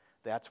plight.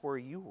 That's where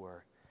you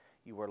were.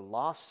 You were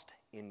lost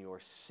in your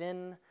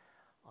sin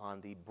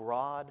on the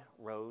broad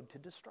road to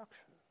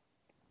destruction.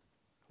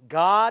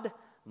 God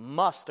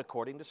must,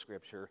 according to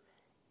Scripture,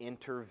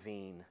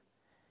 intervene.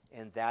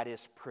 And that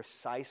is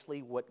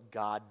precisely what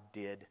God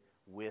did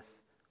with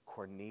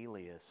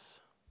Cornelius.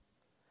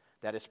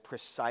 That is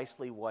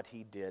precisely what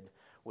he did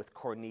with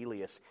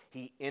Cornelius.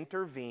 He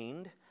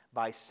intervened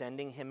by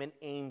sending him an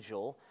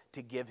angel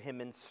to give him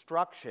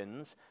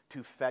instructions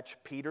to fetch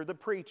Peter the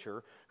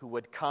preacher, who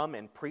would come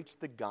and preach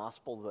the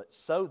gospel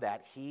so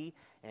that he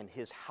and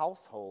his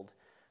household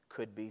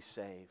could be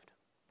saved.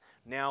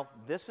 Now,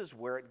 this is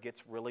where it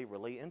gets really,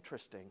 really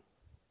interesting.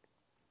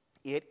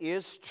 It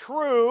is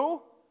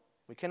true,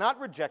 we cannot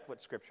reject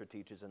what Scripture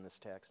teaches in this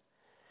text.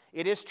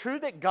 It is true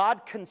that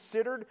God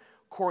considered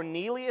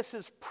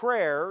Cornelius'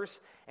 prayers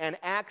and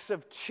acts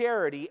of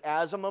charity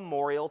as a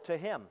memorial to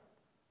him.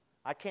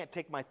 I can't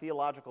take my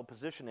theological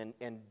position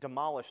and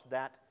demolish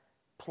that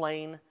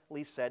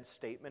plainly said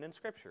statement in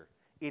Scripture.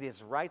 It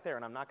is right there,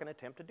 and I'm not going to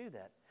attempt to do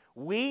that.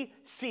 We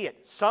see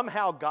it.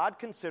 Somehow God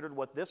considered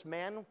what this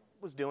man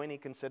was doing, he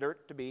considered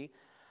it to be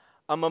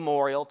a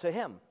memorial to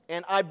him.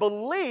 And I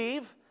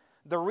believe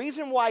the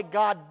reason why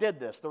God did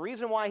this, the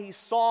reason why he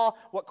saw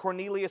what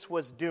Cornelius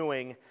was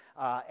doing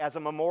as a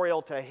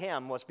memorial to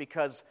him, was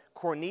because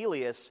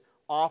Cornelius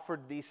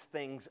offered these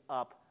things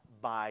up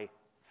by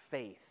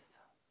faith.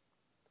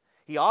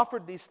 He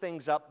offered these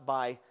things up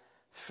by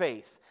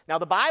faith. Now,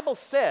 the Bible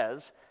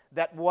says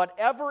that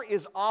whatever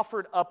is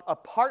offered up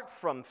apart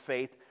from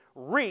faith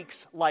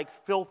reeks like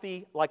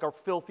a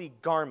filthy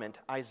garment,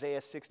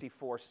 Isaiah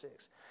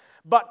 64:6.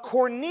 But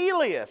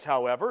Cornelius,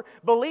 however,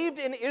 believed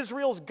in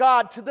Israel's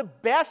God to the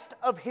best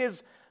of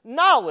his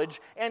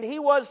knowledge, and he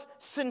was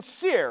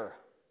sincere.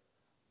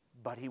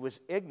 But he was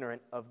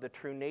ignorant of the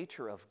true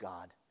nature of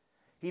God.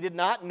 He did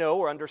not know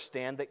or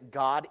understand that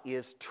God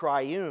is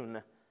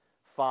triune,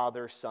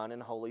 Father, Son,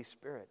 and Holy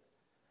Spirit.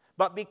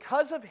 But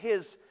because of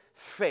his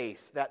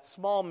faith, that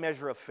small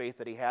measure of faith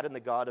that he had in the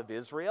God of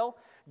Israel,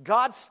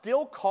 God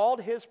still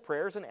called his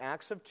prayers and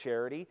acts of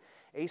charity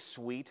a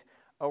sweet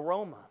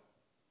aroma.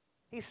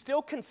 He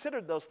still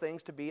considered those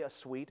things to be a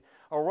sweet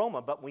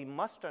aroma, but we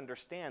must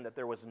understand that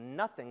there was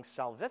nothing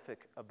salvific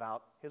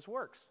about his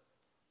works.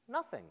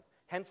 Nothing.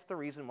 Hence the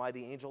reason why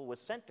the angel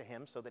was sent to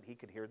him, so that he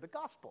could hear the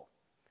gospel.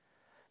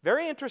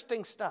 Very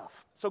interesting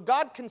stuff. So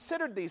God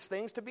considered these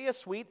things to be a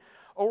sweet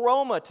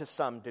aroma to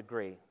some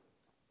degree.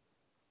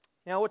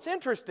 Now, what's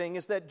interesting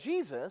is that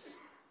Jesus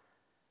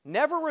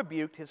never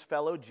rebuked his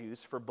fellow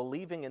Jews for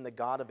believing in the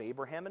God of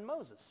Abraham and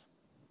Moses.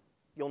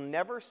 You'll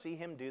never see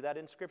him do that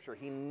in Scripture.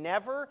 He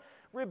never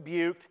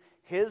rebuked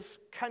his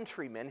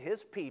countrymen,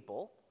 his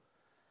people,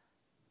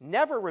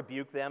 never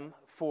rebuked them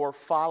for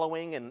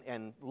following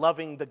and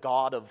loving the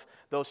God of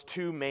those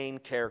two main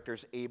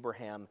characters,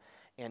 Abraham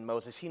and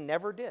Moses. He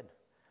never did.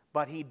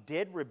 But he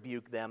did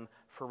rebuke them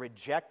for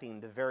rejecting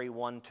the very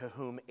one to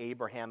whom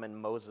Abraham and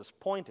Moses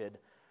pointed,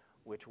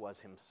 which was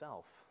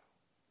himself.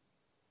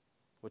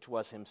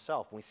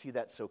 We see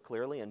that so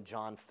clearly in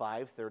John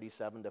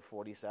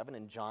 5:37-47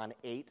 and John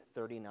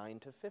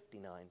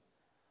 8:39-59.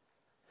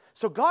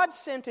 So God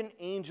sent an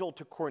angel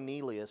to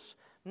Cornelius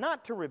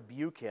not to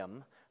rebuke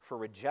him for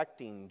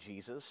rejecting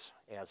Jesus,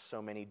 as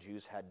so many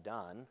Jews had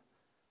done.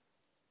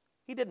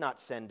 He did not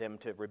send him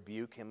to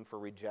rebuke him for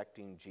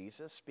rejecting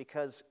Jesus,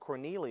 because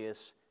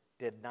Cornelius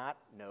did not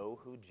know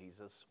who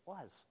Jesus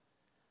was.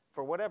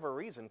 For whatever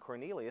reason,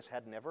 Cornelius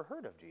had never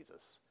heard of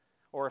Jesus.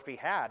 Or if he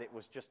had, it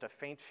was just a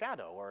faint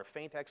shadow or a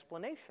faint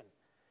explanation.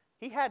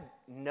 He had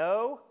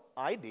no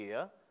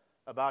idea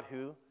about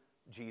who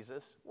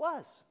Jesus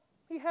was.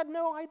 He had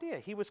no idea.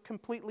 He was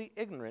completely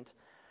ignorant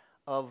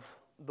of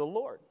the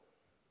Lord.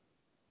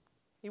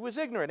 He was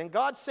ignorant. And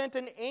God sent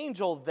an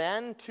angel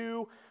then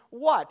to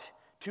what?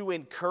 To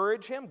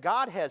encourage him.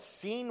 God has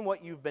seen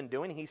what you've been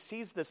doing. He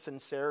sees the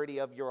sincerity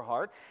of your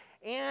heart.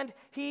 And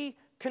he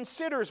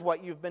considers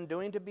what you've been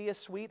doing to be a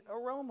sweet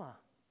aroma.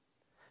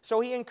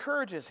 So he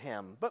encourages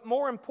him. But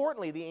more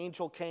importantly, the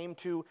angel came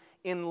to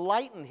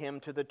enlighten him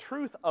to the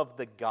truth of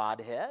the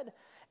Godhead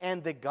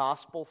and the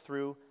gospel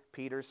through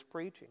Peter's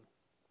preaching.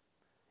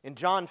 In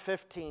John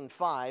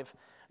 15:5,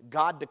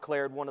 God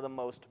declared one of the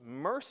most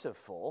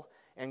merciful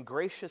and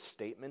gracious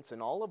statements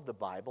in all of the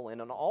Bible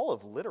and in all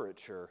of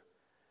literature.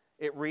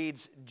 It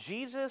reads,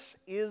 "Jesus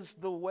is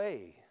the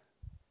way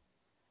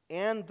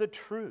and the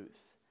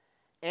truth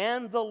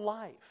and the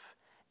life,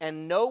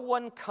 and no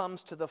one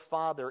comes to the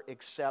Father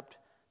except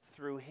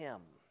through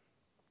him."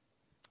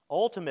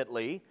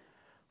 Ultimately,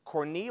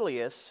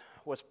 Cornelius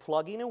was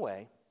plugging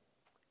away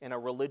in a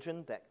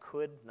religion that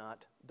could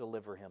not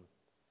deliver him.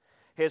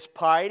 His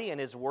piety and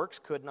his works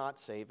could not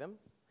save him.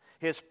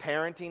 His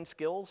parenting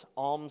skills,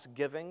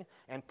 almsgiving,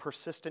 and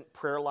persistent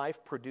prayer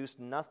life produced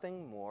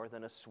nothing more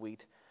than a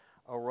sweet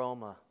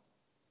aroma.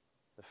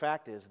 The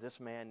fact is, this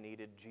man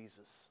needed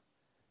Jesus,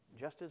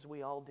 just as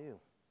we all do.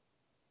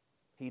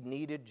 He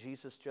needed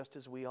Jesus just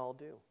as we all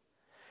do.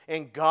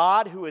 And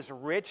God, who is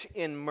rich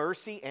in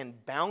mercy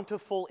and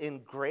bountiful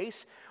in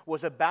grace,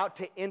 was about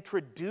to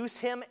introduce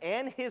him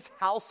and his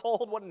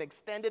household. What an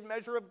extended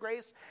measure of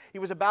grace. He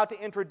was about to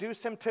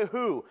introduce him to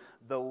who?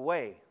 The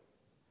way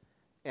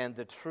and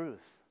the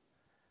truth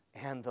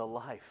and the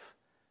life,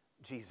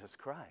 Jesus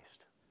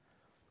Christ.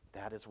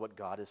 That is what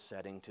God is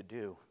setting to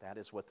do. That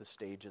is what the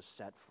stage is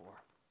set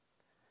for.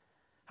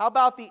 How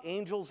about the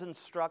angel's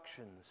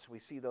instructions? We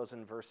see those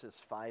in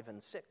verses 5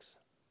 and 6.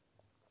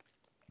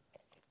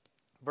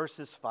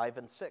 verses 5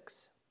 and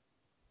 6.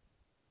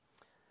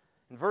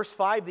 In verse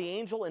 5, the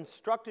angel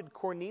instructed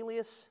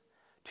Cornelius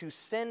to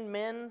send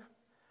men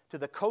to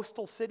the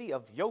coastal city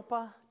of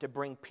Joppa to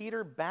bring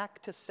Peter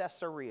back to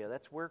Caesarea.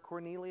 That's where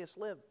Cornelius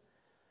lived.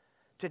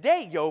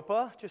 Today,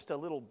 Joppa, just a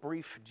little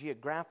brief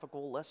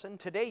geographical lesson,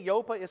 today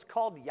Joppa is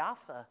called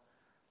Jaffa,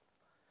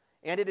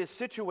 and it is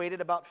situated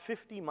about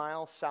 50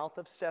 miles south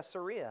of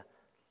Caesarea.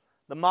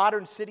 The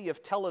modern city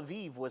of Tel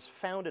Aviv was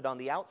founded on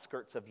the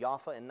outskirts of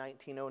Jaffa in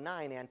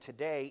 1909, and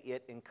today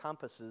it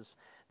encompasses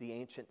the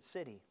ancient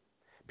city.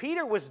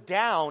 Peter was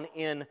down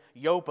in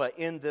Joppa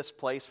in this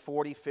place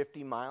 40,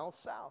 50 miles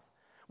south.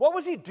 What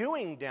was he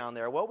doing down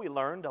there? Well, we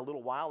learned a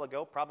little while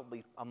ago,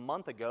 probably a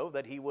month ago,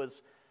 that he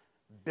was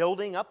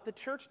building up the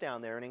church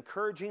down there and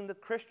encouraging the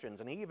Christians.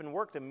 And he even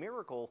worked a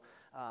miracle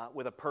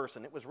with a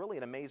person. It was really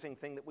an amazing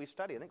thing that we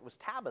studied. I think it was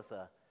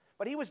Tabitha.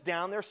 But he was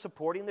down there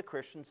supporting the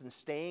Christians and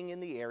staying in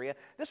the area.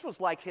 This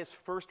was like his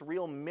first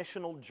real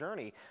missional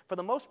journey. For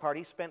the most part,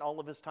 he spent all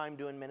of his time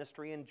doing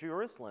ministry in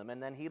Jerusalem.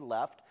 And then he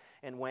left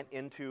and went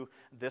into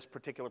this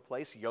particular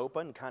place, Joppa,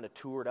 and kind of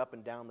toured up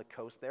and down the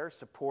coast there,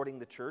 supporting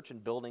the church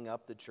and building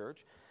up the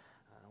church.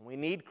 We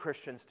need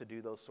Christians to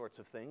do those sorts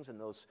of things in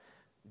those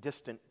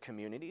distant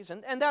communities,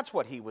 and that's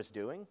what he was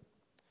doing.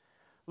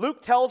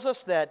 Luke tells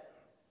us that,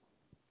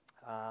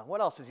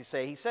 what else does he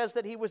say? He says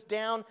that he was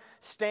down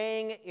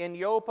staying in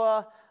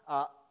Joppa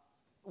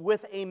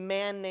with a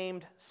man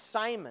named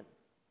Simon.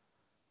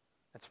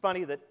 It's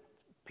funny that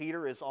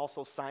Peter is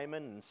also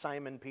Simon, and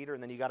Simon Peter,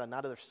 and then you got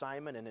another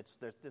Simon, and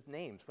there's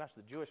names. Gosh,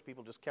 the Jewish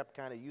people just kept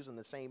kind of using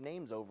the same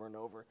names over and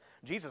over.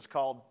 Jesus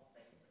called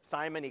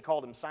Simon, he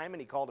called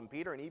him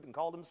Peter, and he even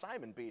called him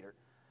Simon Peter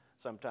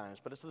sometimes,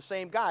 but it's the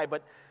same guy.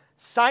 But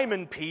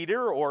Simon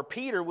Peter, or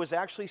Peter, was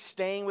actually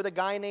staying with a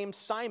guy named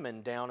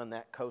Simon down in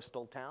that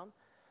coastal town.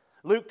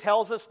 Luke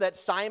tells us that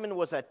Simon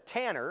was a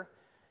tanner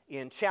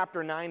in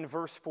chapter 9,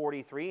 verse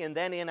 43, and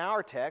then in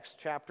our text,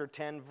 chapter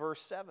 10,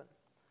 verse 7.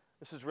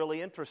 This is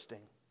really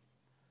interesting.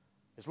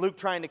 Is Luke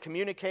trying to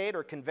communicate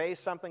or convey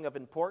something of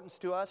importance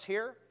to us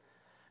here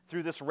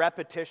through this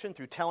repetition,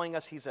 through telling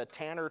us he's a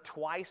tanner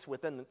twice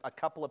within a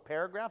couple of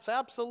paragraphs?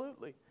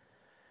 Absolutely.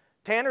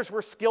 Tanners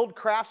were skilled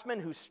craftsmen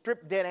who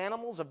stripped dead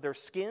animals of their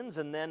skins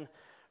and then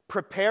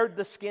prepared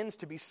the skins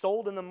to be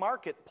sold in the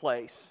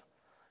marketplace.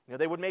 You know,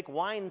 they would make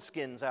wine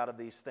skins out of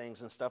these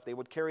things and stuff. They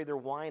would carry their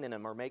wine in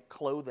them or make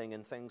clothing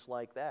and things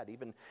like that,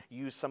 even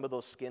use some of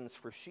those skins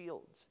for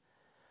shields.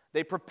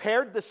 They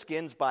prepared the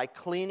skins by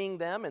cleaning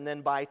them and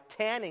then by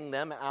tanning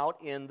them out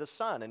in the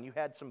sun. And you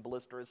had some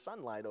blisterous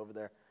sunlight over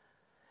there.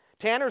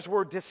 Tanners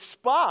were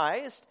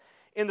despised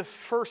in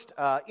first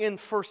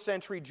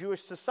century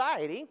Jewish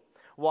society.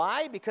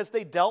 Why? Because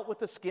they dealt with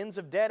the skins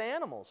of dead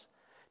animals.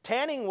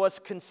 Tanning was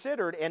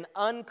considered an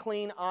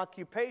unclean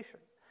occupation.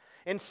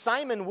 And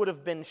Simon would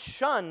have been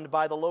shunned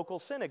by the local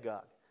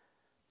synagogue.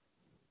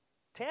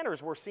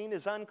 Tanners were seen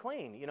as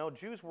unclean. You know,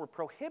 Jews were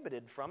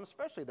prohibited from,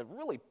 especially the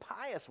really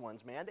pious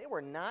ones, man. They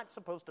were not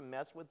supposed to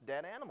mess with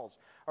dead animals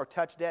or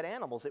touch dead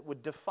animals. It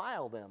would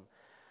defile them.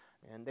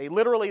 And they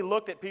literally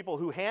looked at people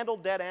who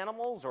handled dead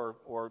animals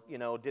or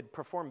did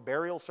perform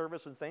burial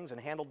service and things and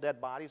handled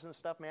dead bodies and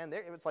stuff, man.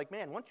 It's like,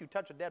 man, once you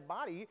touch a dead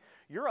body,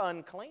 you're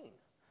unclean.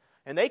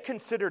 And they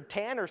considered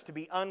tanners to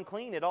be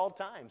unclean at all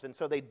times. And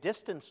so they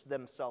distanced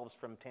themselves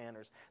from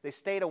tanners. They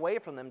stayed away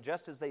from them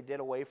just as they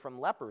did away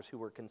from lepers who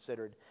were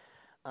considered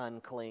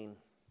unclean.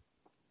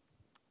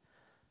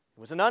 It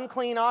was an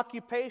unclean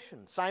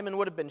occupation. Simon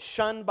would have been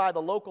shunned by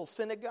the local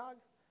synagogue.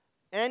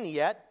 And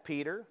yet,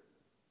 Peter,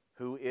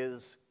 who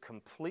is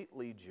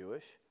completely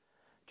Jewish,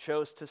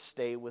 chose to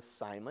stay with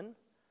Simon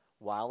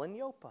while in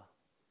Joppa.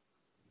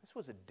 This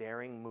was a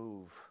daring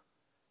move.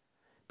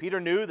 Peter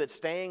knew that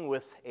staying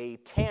with a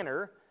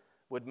tanner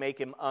would make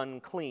him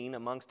unclean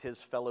amongst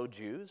his fellow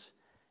Jews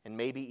and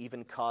maybe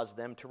even cause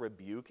them to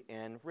rebuke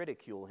and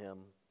ridicule him.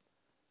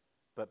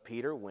 But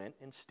Peter went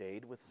and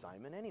stayed with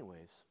Simon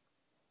anyways.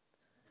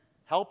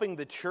 Helping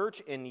the church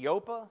in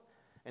Joppa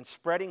and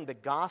spreading the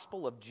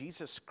gospel of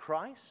Jesus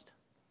Christ,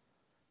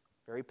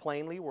 very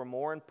plainly, were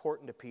more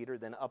important to Peter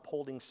than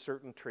upholding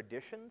certain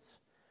traditions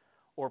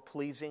or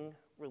pleasing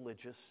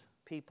religious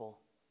people.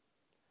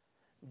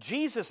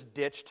 Jesus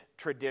ditched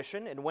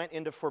tradition and went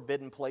into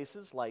forbidden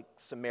places like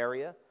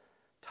Samaria,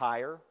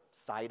 Tyre,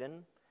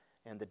 Sidon,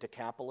 and the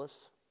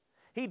Decapolis.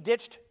 He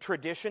ditched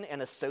tradition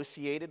and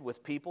associated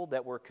with people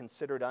that were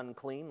considered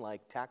unclean,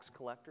 like tax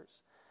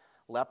collectors,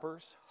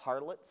 lepers,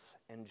 harlots,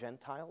 and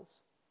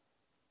Gentiles.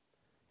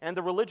 And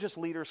the religious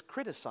leaders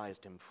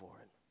criticized him for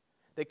it.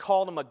 They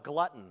called him a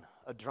glutton,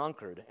 a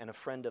drunkard, and a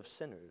friend of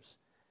sinners.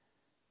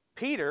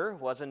 Peter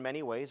was in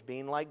many ways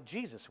being like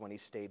Jesus when he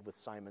stayed with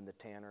Simon the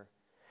tanner.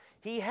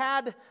 He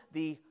had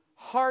the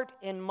heart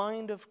and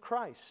mind of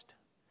Christ.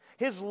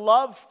 His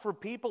love for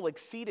people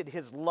exceeded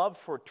his love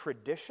for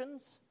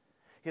traditions,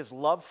 his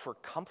love for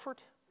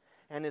comfort,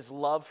 and his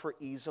love for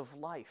ease of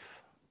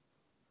life.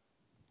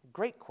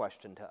 Great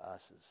question to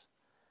us is,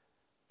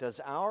 does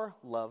our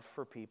love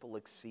for people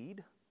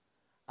exceed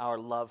our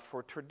love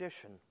for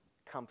tradition,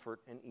 comfort,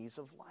 and ease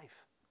of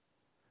life?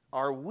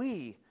 Are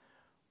we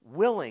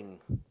willing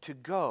to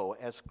go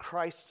as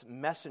Christ's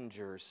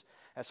messengers,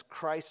 as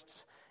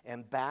Christ's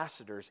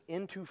ambassadors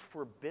into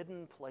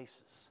forbidden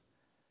places?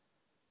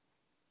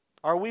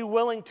 Are we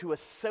willing to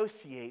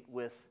associate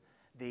with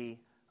the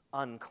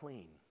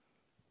unclean?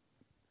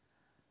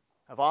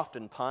 I've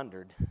often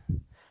pondered,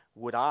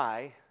 would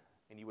I,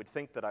 and you would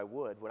think that I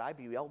would I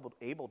be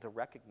able to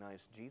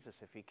recognize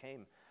Jesus if he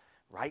came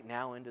right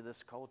now into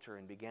this culture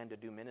and began to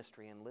do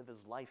ministry and live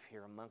his life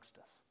here amongst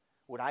us?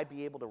 Would I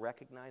be able to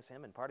recognize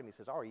him? And part of me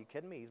says, oh, are you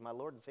kidding me? He's my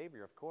Lord and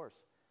Savior, of course.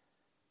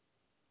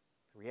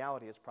 The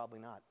reality is probably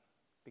not,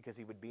 because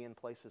he would be in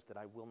places that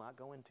I will not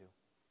go into.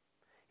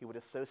 He would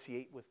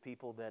associate with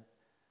people that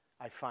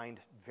I find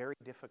very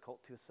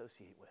difficult to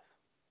associate with.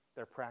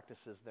 Their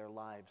practices, their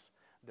lives,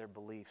 their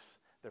beliefs,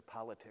 their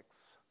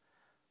politics.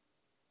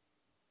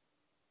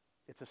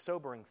 It's a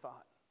sobering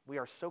thought. We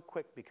are so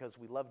quick, because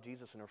we love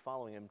Jesus and are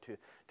following him,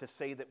 to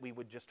say that we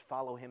would just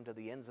follow him to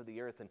the ends of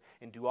the earth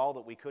and do all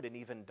that we could and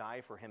even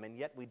die for him, and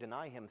yet we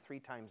deny him 3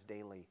 times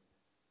daily.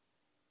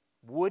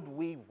 Would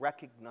we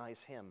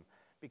recognize him?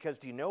 Because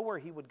do you know where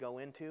he would go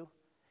into?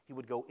 He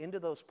would go into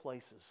those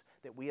places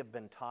that we have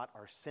been taught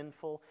are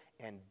sinful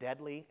and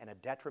deadly and a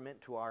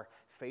detriment to our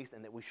faith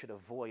and that we should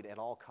avoid at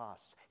all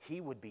costs. He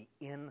would be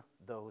in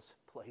those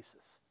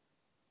places.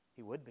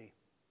 He would be.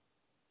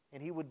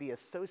 And he would be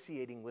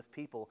associating with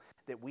people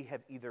that we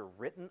have either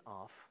written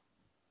off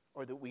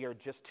or that we are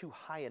just too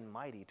high and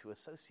mighty to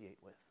associate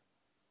with.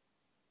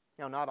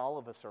 Now, not all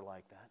of us are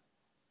like that,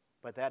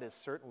 but that is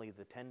certainly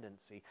the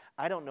tendency.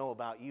 I don't know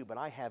about you, but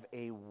I have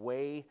a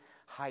way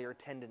higher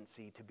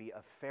tendency to be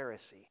a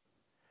Pharisee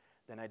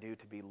than I do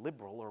to be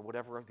liberal or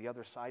whatever the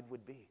other side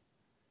would be.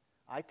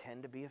 I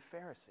tend to be a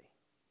Pharisee.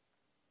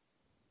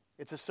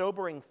 It's a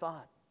sobering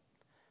thought.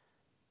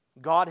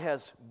 God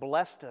has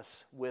blessed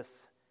us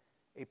with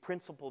a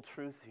principal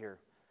truth here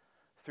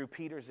through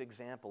Peter's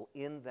example,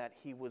 in that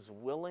he was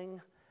willing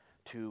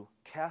to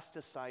cast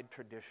aside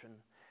tradition,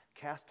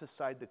 cast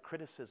aside the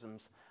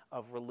criticisms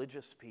of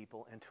religious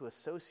people, and to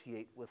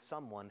associate with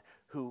someone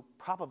who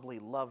probably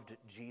loved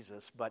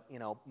Jesus, but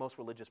most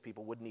religious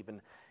people wouldn't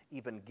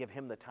even give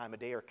him the time of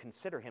day or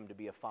consider him to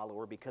be a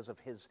follower because of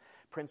his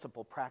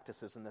principal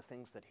practices and the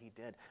things that he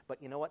did. But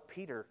you know what?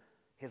 Peter,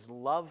 his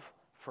love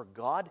for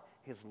God,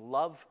 his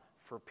love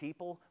for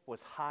people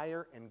was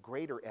higher and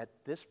greater at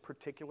this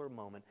particular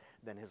moment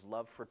than his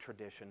love for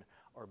tradition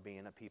or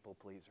being a people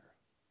pleaser.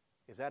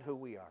 Is that who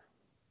we are?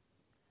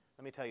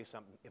 Let me tell you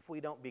something. If we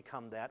don't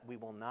become that, we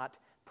will not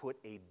put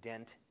a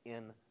dent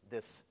in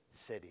this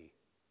city.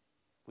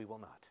 We will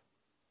not.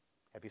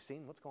 Have you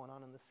seen what's going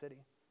on in this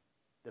city?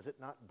 Does it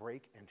not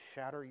break and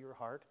shatter your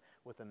heart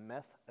with the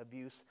meth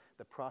abuse,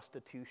 the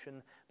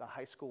prostitution, the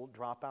high school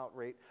dropout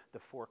rate, the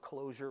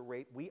foreclosure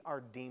rate? We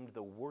are deemed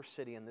the worst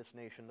city in this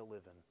nation to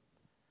live in.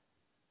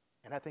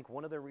 And I think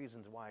one of the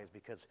reasons why is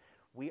because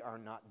we are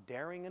not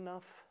daring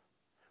enough,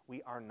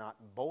 we are not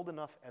bold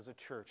enough as a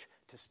church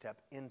to step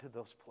into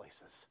those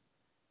places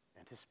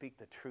and to speak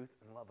the truth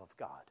and love of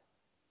God.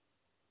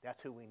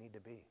 That's who we need to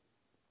be.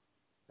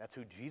 That's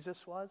who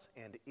Jesus was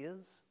and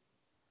is.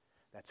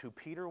 That's who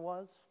Peter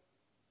was.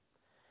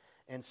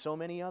 And so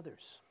many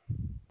others.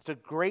 It's a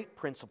great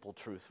principal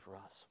truth for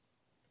us.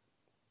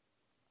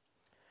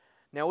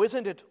 Now,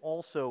 isn't it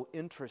also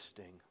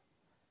interesting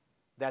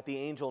that the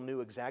angel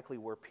knew exactly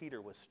where Peter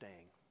was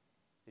staying?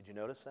 Did you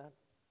notice that?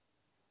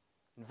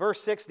 In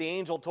verse 6, the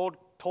angel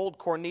told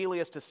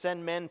Cornelius to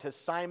send men to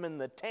Simon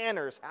the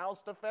tanner's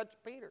house to fetch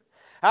Peter.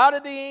 How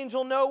did the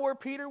angel know where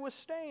Peter was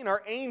staying?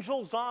 Are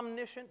angels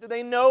omniscient? Do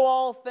they know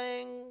all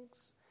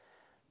things?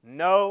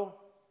 No.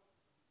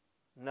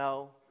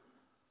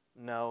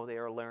 They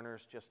are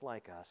learners just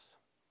like us.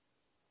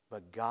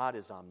 But God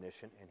is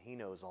omniscient and he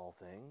knows all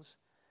things.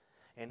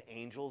 And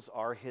angels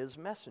are his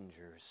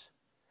messengers.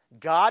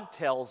 God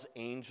tells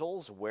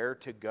angels where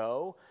to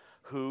go,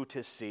 who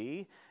to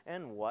see,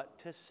 and what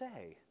to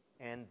say.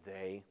 And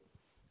they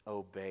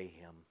obey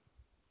him.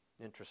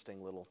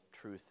 Interesting little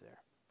truth there.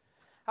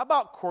 How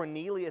about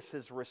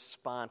Cornelius'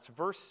 response?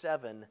 Verse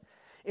 7.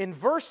 In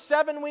verse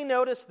 7 we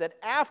notice that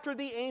after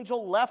the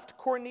angel left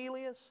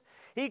Cornelius,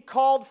 he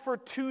called for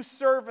 2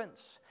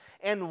 servants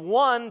and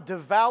 1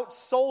 devout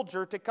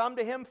soldier to come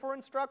to him for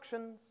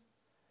instructions.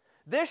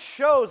 This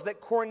shows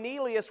that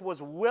Cornelius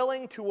was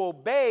willing to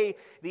obey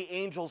the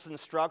angel's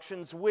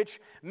instructions,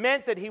 which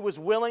meant that he was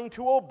willing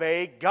to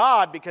obey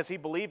God because he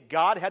believed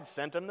God had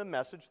sent him the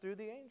message through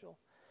the angel.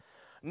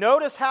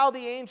 Notice how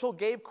the angel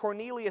gave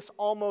Cornelius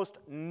almost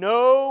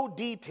no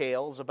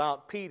details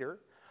about Peter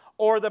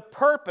or the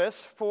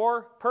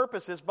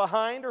purposes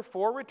behind or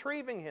for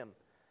retrieving him.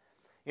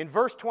 In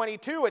verse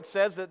 22, it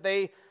says that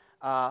they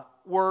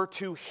were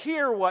to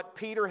hear what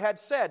Peter had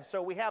said.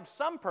 So we have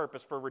some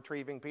purpose for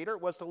retrieving Peter.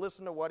 It was to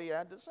listen to what he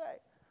had to say.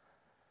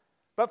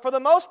 But for the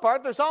most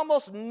part, there's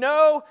almost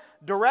no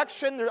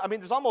direction.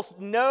 There's almost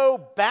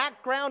no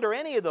background or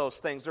any of those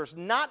things. There's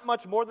not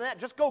much more than that.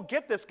 Just go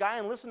get this guy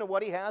and listen to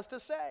what he has to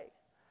say.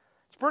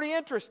 It's pretty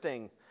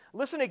interesting.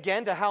 Listen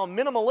again to how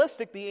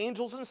minimalistic the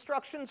angel's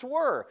instructions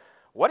were.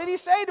 What did he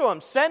say to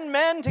him? Send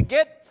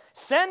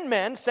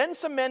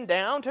some men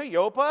down to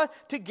Joppa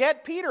to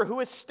get Peter, who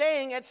is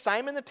staying at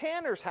Simon the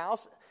tanner's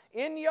house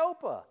in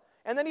Joppa.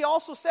 And then he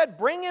also said,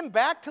 bring him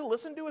back to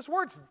listen to his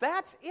words.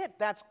 That's it.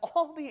 That's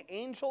all the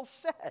angel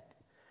said.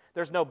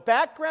 There's no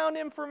background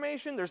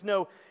information. There's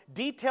no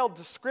detailed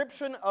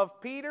description of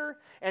Peter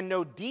and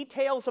no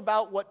details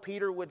about what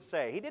Peter would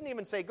say. He didn't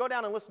even say, go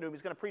down and listen to him.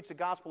 He's going to preach the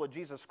gospel of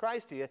Jesus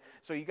Christ to you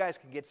so you guys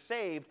can get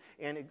saved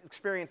and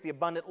experience the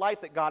abundant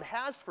life that God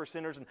has for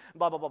sinners and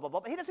blah, blah, blah, blah,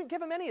 blah. He doesn't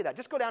give him any of that.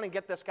 Just go down and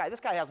get this guy. This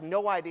guy has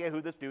no idea who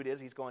this dude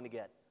is he's going to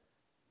get.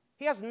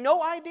 He has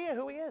no idea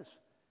who he is.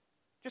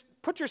 Just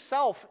put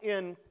yourself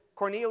in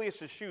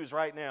Cornelius' shoes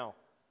right now.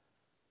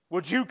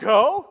 Would you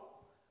go?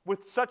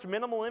 With such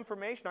minimal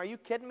information? Are you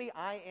kidding me?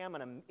 I am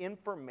an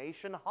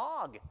information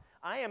hog.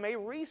 I am a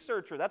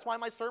researcher. That's why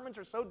my sermons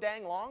are so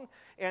dang long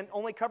and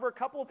only cover a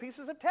couple of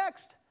pieces of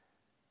text.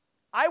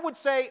 I would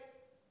say,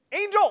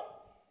 Angel,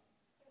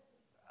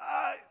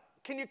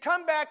 can you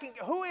come back?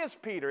 Who is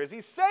Peter? Is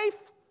he safe?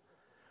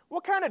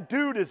 What kind of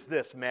dude is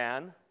this,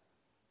 man?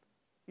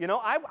 You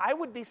know, I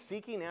would be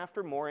seeking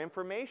after more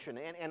information,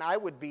 and I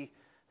would be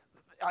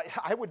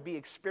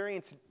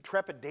experiencing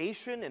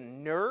trepidation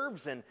and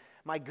nerves, and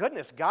my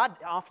goodness, God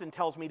often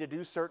tells me to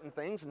do certain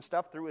things and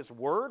stuff through His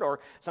Word, or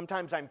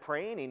sometimes I'm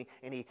praying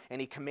and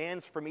He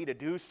commands for me to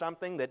do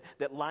something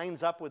that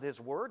lines up with His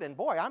Word, and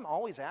boy, I'm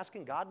always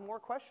asking God more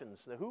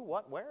questions. The who,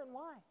 what, where, and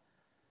why.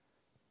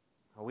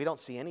 Well, we don't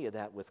see any of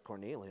that with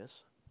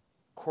Cornelius.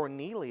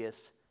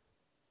 Cornelius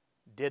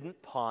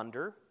didn't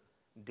ponder,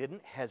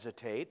 didn't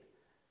hesitate,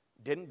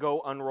 didn't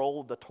go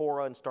unroll the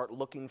Torah and start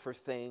looking for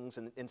things,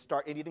 and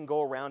he didn't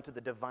go around to the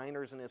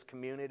diviners in his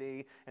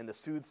community and the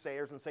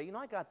soothsayers and say, you know,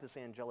 I got this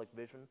angelic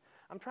vision.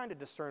 I'm trying to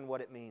discern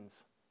what it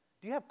means.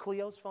 Do you have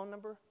Cleo's phone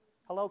number?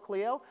 Hello,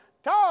 Cleo?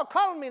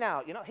 Call me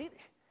now. You know, he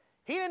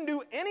didn't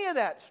do any of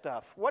that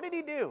stuff. What did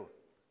he do?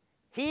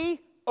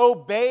 He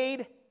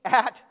obeyed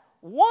at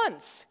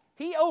once.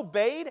 He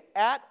obeyed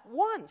at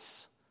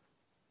once.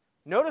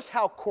 Notice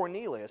how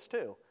Cornelius,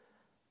 too,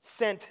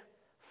 sent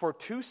for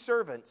 2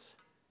 servants.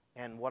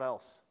 And what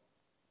else?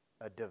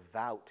 A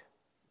devout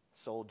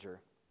soldier.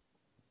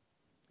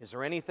 Is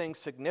there anything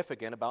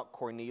significant about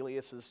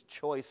Cornelius'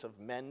 choice of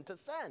men to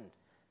send?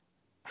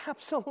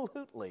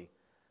 Absolutely.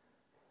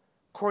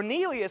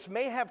 Cornelius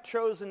may have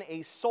chosen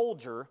a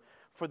soldier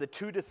for the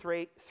 2 to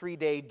 3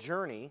 day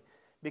journey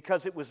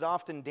because it was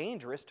often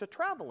dangerous to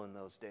travel in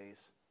those days.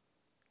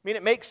 I mean,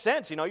 it makes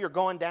sense. You know, you're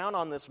going down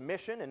on this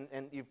mission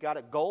and you've got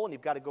a goal and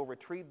you've got to go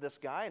retrieve this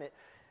guy, and it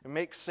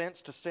makes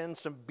sense to send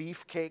some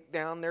beefcake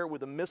down there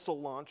with a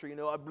missile launcher. You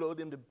know, I blow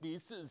them to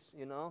pieces,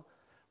 you know,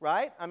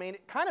 right? I mean,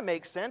 it kind of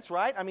makes sense,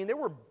 right? I mean, there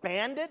were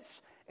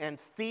bandits and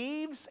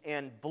thieves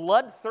and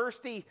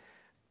bloodthirsty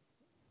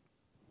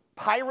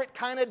pirate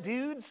kind of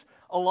dudes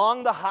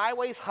along the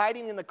highways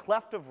hiding in the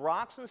cleft of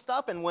rocks and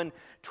stuff. And when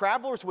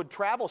travelers would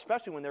travel,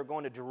 especially when they were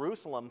going to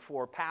Jerusalem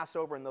for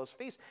Passover and those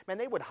feasts, man,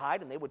 they would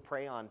hide and they would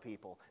prey on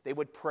people. They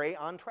would prey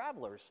on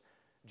travelers.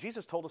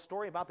 Jesus told a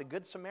story about the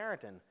Good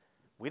Samaritan.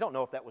 We don't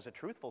know if that was a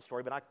truthful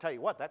story, but I can tell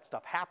you what, that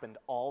stuff happened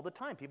all the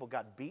time. People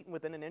got beaten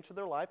within an inch of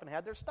their life and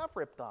had their stuff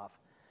ripped off.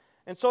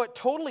 And so it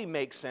totally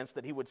makes sense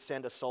that he would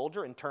send a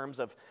soldier in terms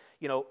of,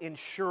 you know,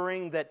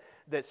 ensuring that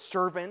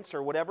servants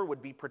or whatever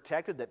would be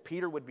protected, that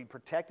Peter would be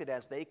protected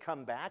as they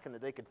come back, and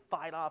that they could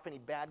fight off any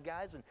bad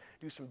guys and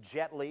do some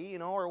Jet Li, you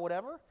know, or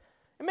whatever.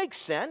 It makes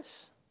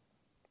sense.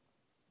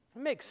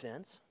 It makes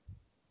sense.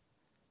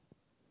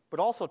 But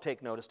also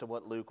take notice to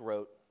what Luke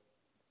wrote.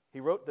 He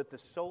wrote that the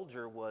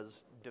soldier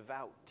was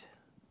devout.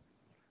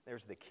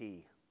 There's the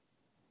key.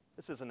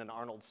 This isn't an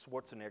Arnold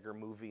Schwarzenegger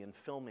movie and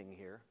filming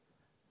here.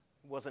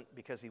 It wasn't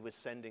because he was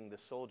sending the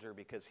soldier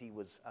because he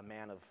was a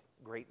man of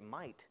great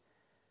might.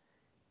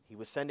 He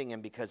was sending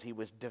him because he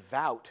was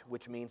devout,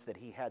 which means that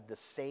he had the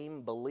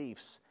same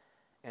beliefs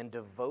and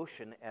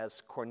devotion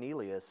as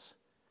Cornelius.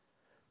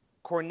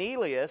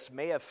 Cornelius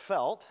may have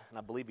felt, and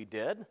I believe he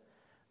did,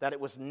 that it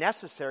was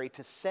necessary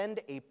to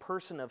send a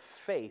person of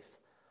faith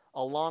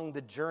along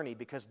the journey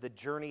because the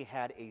journey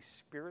had a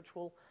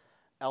spiritual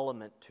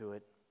element to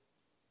it.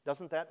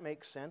 Doesn't that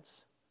make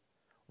sense?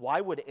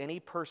 Why would any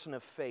person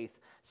of faith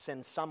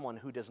send someone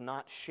who does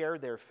not share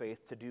their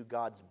faith to do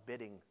God's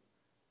bidding?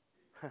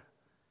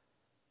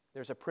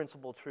 There's a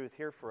principal truth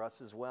here for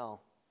us as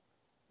well.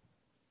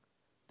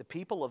 The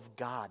people of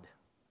God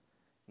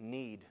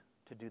need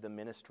to do the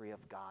ministry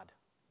of God.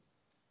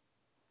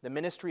 The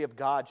ministry of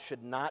God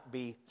should not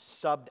be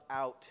subbed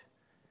out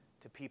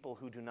to people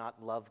who do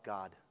not love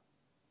God.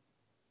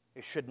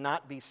 It should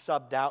not be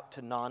subbed out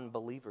to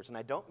non-believers. And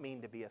I don't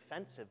mean to be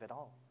offensive at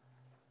all.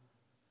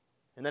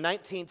 In the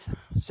 19th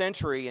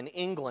century in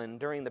England,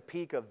 during the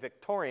peak of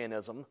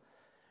Victorianism,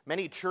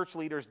 many church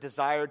leaders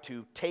desired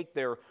to take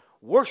their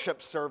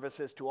worship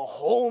services to a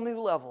whole new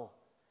level.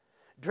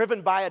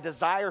 Driven by a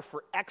desire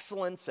for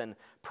excellence and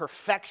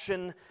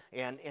perfection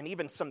and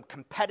even some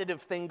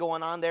competitive thing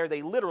going on there,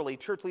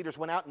 church leaders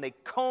went out and they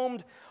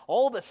combed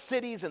all the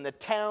cities and the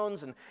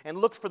towns and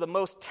looked for the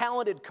most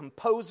talented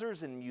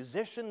composers and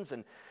musicians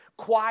and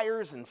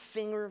choirs and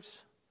singers.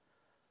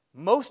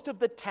 Most of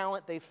the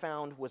talent they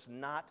found was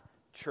not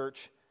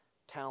church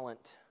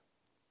talent.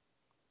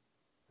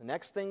 The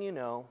next thing you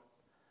know,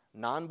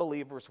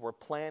 non-believers were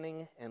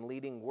planning and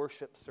leading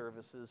worship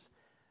services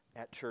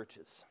at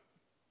churches.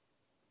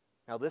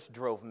 Now, this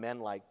drove men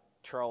like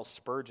Charles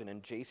Spurgeon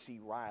and J.C.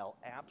 Ryle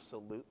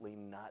absolutely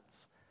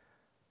nuts.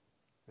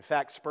 In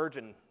fact,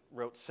 Spurgeon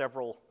wrote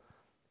several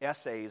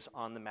essays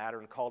on the matter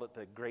and called it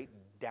the Great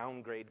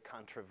Downgrade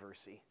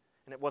Controversy.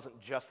 And it wasn't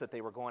just that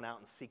they were going out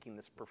and seeking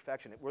this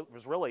perfection. It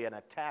was really an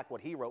attack.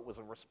 What he wrote was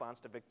a response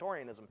to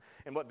Victorianism.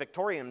 And what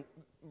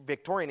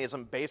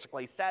Victorianism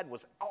basically said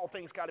was all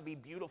things got to be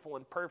beautiful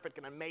and perfect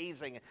and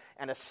amazing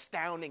and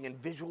astounding and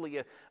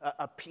visually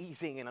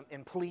appeasing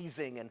and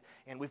pleasing.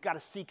 And we've got to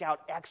seek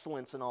out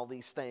excellence in all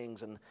these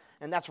things. And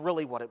that's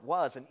really what it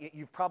was. And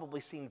you've probably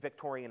seen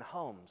Victorian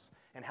homes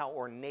and how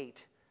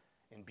ornate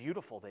and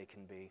beautiful they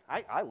can be.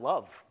 I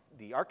love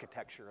the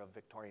architecture of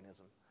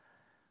Victorianism.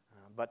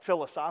 But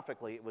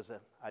philosophically, it was a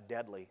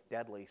deadly,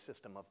 deadly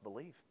system of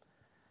belief.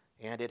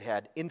 And it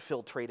had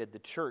infiltrated the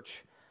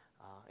church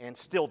and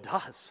still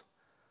does.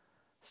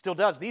 Still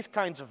does. These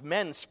kinds of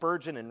men,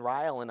 Spurgeon and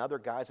Ryle and other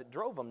guys, it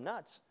drove them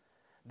nuts.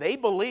 They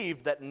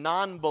believed that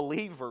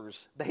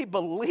non-believers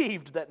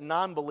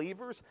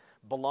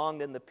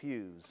belonged in the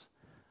pews,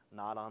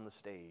 not on the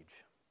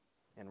stage.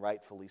 And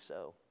rightfully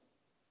so.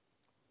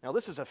 Now,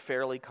 this is a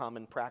fairly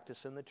common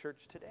practice in the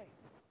church today.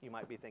 You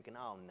might be thinking,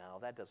 oh no,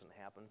 that doesn't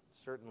happen.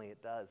 Certainly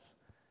it does.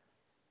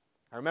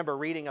 I remember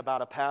reading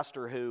about a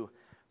pastor who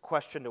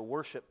questioned a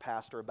worship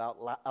pastor about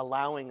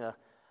allowing a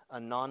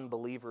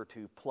non-believer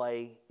to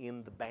play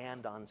in the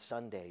band on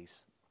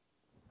Sundays.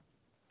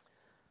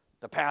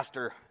 The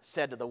pastor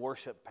said to the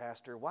worship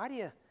pastor, why do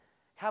you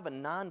have a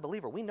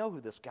non-believer? We know who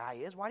this guy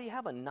is. Why do you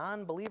have a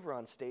non-believer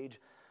on stage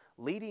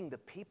leading the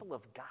people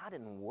of God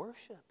in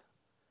worship?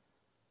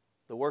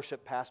 The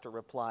worship pastor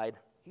replied,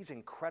 he's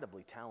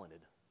incredibly talented.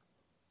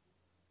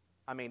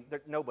 I mean,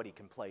 nobody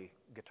can play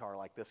guitar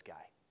like this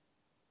guy.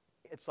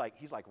 It's like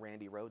he's like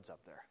Randy Rhoads up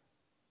there.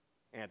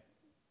 And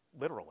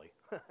literally.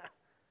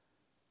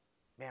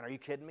 Man, are you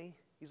kidding me?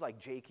 He's like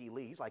Jakey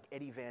Lee. He's like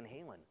Eddie Van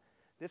Halen.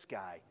 This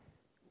guy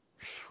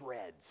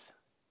shreds.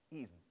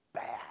 He's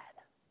bad.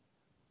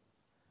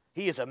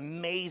 He is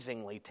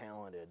amazingly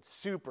talented.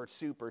 Super,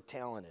 super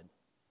talented.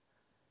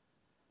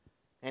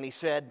 And he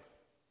said,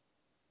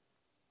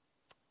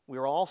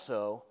 we're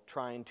also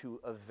trying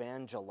to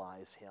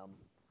evangelize him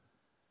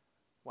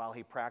while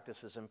he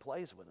practices and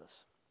plays with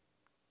us.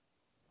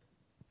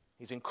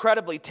 He's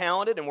incredibly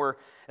talented, and we're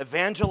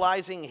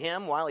evangelizing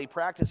him while he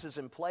practices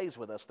and plays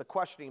with us. The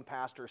questioning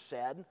pastor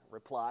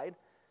replied,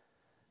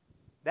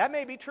 that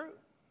may be true.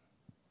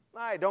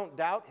 I don't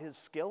doubt his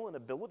skill and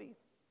ability.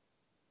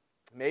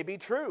 It may be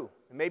true.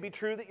 It may be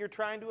true that you're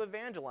trying to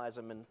evangelize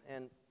him,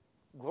 and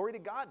glory to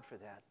God for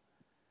that.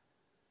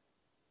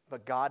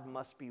 But God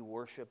must be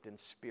worshiped in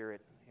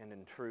spirit and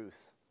in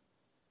truth,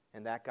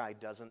 and that guy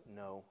doesn't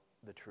know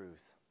the truth.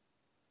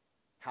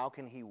 How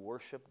can he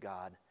worship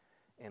God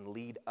and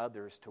lead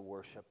others to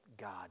worship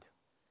God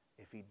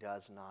if he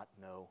does not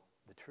know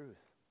the truth?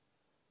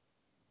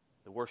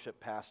 The worship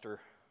pastor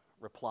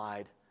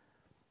replied,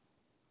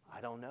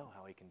 I don't know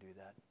how he can do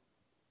that.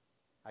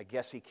 I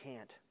guess he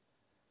can't.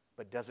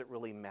 But does it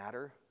really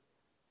matter?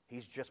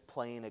 He's just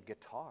playing a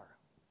guitar.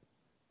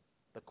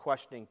 The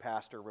questioning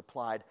pastor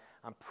replied,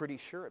 I'm pretty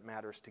sure it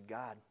matters to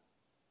God.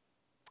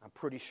 I'm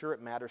pretty sure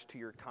it matters to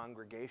your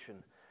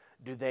congregation.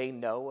 Do they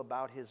know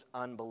about his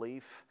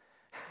unbelief?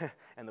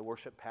 And the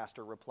worship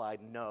pastor replied,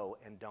 no,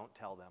 and don't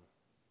tell them.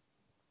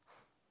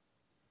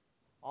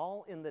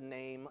 All in the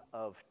name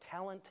of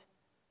talent,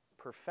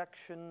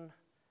 perfection,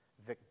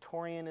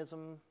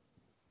 Victorianism.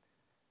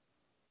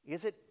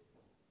 Is it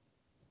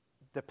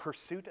the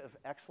pursuit of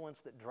excellence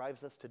that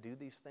drives us to do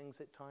these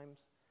things at times?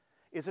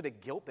 Is it a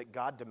guilt that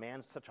God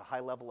demands such a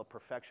high level of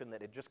perfection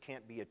that it just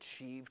can't be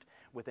achieved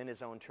within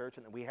his own church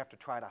and that we have to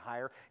try to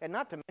hire? And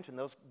not to mention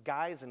those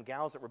guys and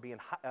gals that were being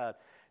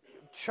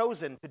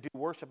chosen to do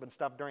worship and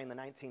stuff during the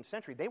 19th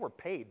century, they were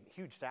paid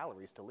huge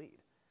salaries to lead.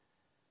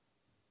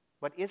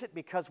 But is it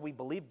because we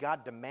believe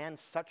God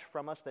demands such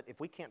from us that if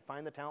we can't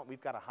find the talent,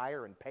 we've got to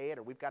hire and pay it,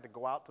 or we've got to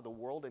go out to the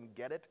world and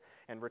get it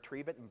and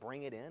retrieve it and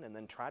bring it in and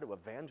then try to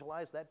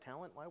evangelize that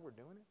talent while we're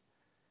doing it?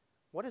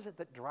 What is it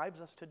that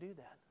drives us to do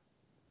that?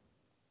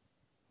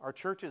 Are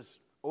churches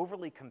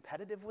overly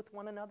competitive with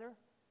one another?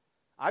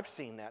 I've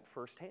seen that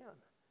firsthand.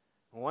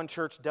 One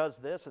church does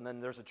this, and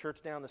then there's a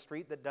church down the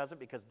street that does it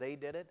because they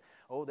did it.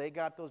 Oh, they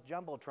got those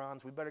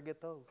jumbotrons. We better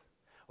get those.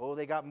 Oh,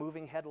 they got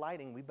moving head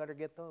lighting. We better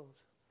get those.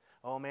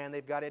 Oh, man,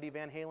 they've got Eddie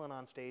Van Halen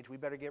on stage. We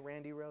better get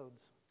Randy Rhoads.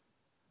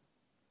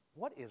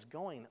 What is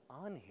going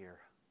on here?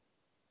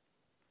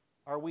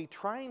 Are we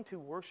trying to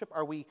worship?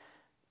 Are we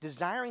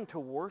desiring to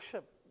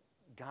worship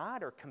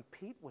God or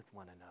compete with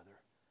one another?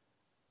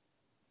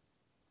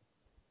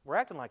 We're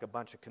acting like a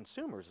bunch of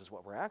consumers is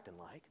what we're acting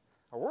like.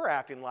 Or we're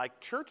acting like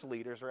church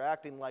leaders are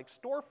acting like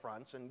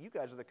storefronts, and you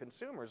guys are the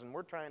consumers, and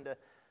we're trying to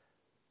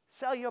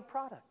sell you a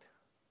product.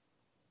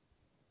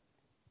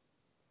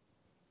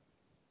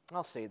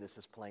 I'll say this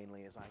as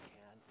plainly as I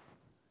can.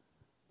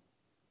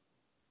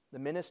 The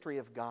ministry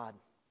of God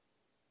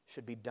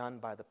should be done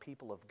by the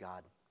people of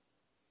God,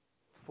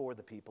 for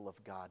the people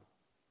of God,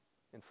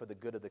 and for the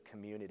good of the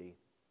community,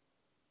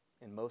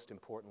 and most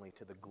importantly,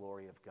 to the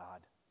glory of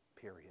God,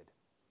 period.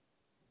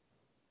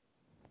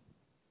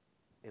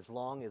 As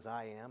long as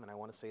I am, and I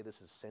want to say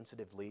this as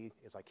sensitively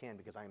as I can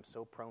because I am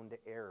so prone to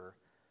error,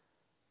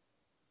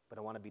 but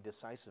I want to be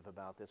decisive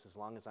about this, as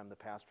long as I'm the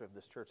pastor of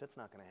this church, that's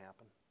not going to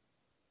happen.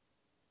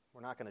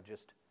 We're not going to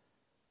just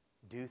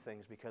do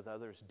things because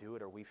others do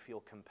it or we feel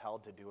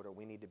compelled to do it or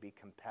we need to be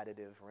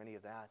competitive or any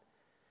of that.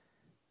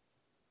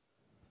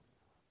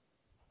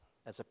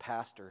 As a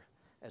pastor,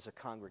 as a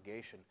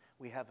congregation,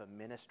 we have a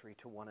ministry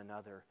to one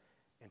another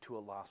and to a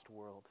lost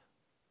world.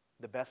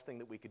 The best thing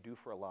that we could do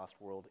for a lost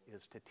world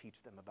is to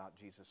teach them about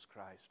Jesus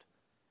Christ.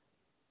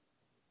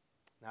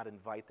 Not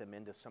invite them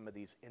into some of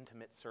these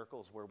intimate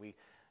circles where we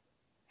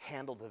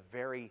handle the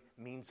very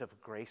means of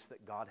grace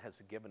that God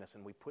has given us,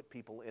 and we put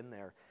people in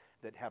there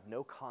that have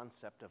no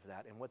concept of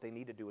that, and what they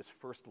need to do is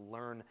first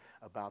learn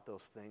about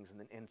those things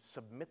and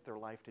submit their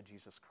life to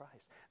Jesus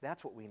Christ.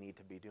 That's what we need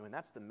to be doing.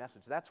 That's the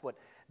message. That's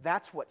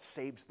what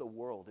saves the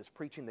world, is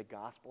preaching the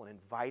gospel and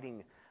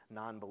inviting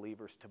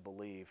non-believers to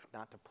believe,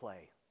 not to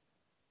play.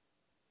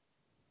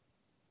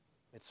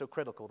 It's so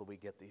critical that we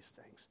get these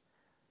things.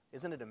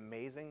 Isn't it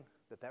amazing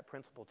that that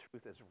principal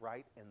truth is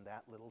right in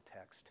that little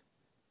text?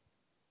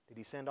 Did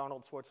he send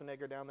Arnold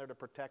Schwarzenegger down there to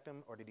protect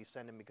him, or did he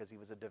send him because he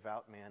was a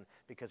devout man,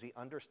 because he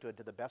understood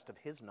to the best of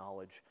his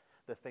knowledge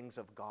the things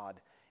of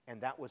God? And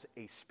that was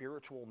a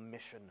spiritual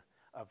mission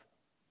of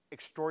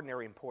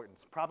extraordinary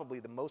importance, probably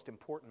the most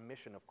important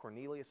mission of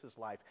Cornelius'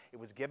 life. It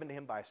was given to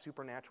him by a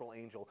supernatural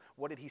angel.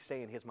 What did he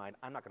say in his mind?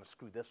 I'm not going to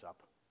screw this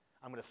up.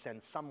 I'm going to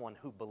send someone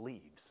who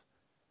believes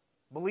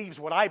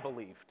what I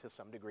believe to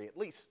some degree at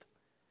least,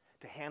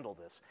 to handle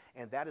this.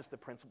 And that is the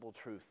principal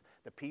truth.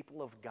 The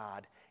people of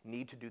God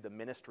need to do the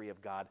ministry of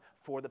God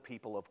for the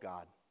people of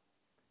God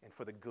and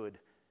for the good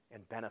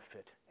and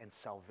benefit and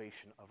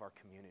salvation of our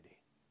community.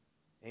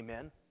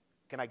 Amen?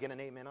 Can I get an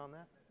amen on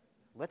that?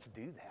 Let's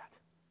do that.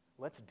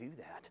 Let's do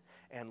that.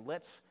 And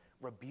let's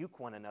rebuke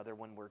one another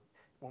when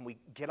we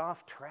get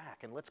off track,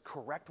 and let's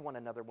correct one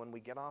another when we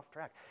get off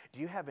track. Do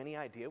you have any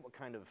idea what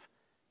kind of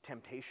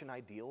temptation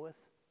I deal with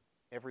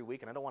every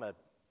week? And I don't want to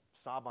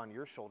sob on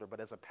your shoulder,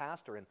 but as a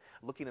pastor and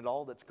looking at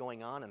all that's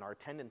going on and our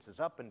attendance is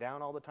up and down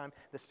all the time,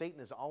 the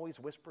Satan is always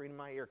whispering in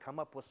my ear, come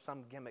up with some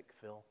gimmick,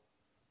 Phil.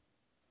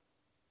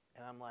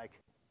 And I'm like,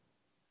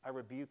 I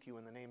rebuke you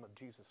in the name of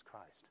Jesus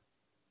Christ.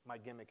 My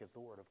gimmick is the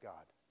Word of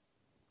God.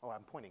 Oh,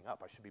 I'm pointing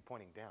up. I should be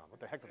pointing down. What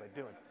the heck was I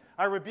doing?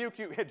 I rebuke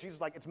you. Jesus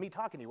is like, it's me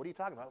talking to you. What are you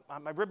talking about?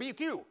 I rebuke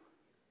you.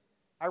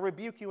 I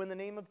rebuke you in the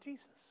name of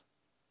Jesus.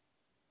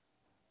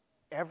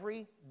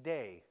 Every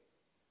day,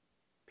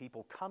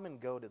 people come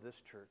and go to this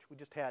church. We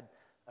just had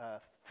a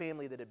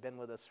family that had been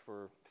with us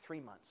for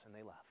 3 months, and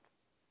they left.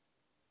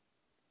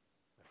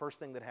 The first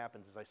thing that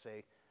happens is I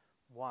say,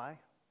 why?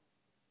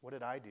 What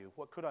did I do?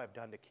 What could I have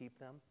done to keep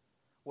them?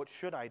 What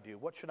should I do?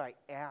 What should I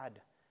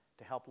add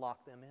to help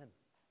lock them in?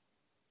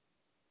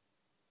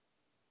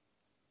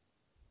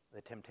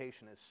 The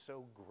temptation is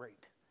so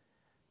great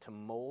to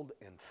mold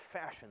and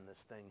fashion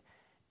this thing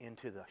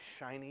into the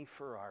shiny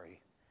Ferrari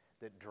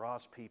that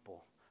draws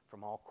people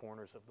from all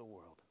corners of the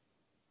world.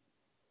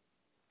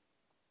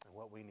 And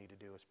what we need to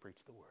do is preach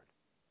the Word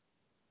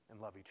and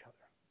love each other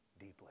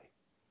deeply.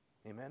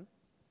 Amen?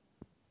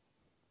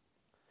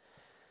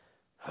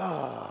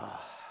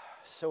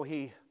 So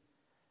he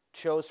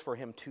chose for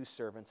him 2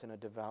 servants and a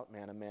devout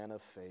man, a man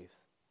of faith,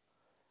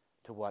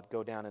 to what?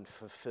 Go down and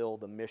fulfill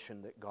the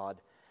mission that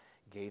God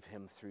gave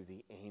him through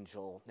the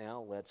angel.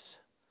 Now let's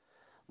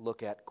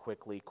look at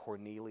quickly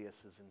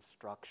Cornelius'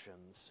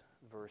 instructions,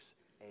 verse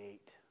 8.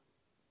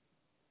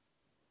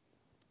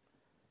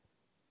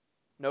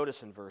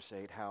 Notice in verse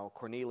 8 how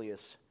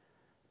Cornelius,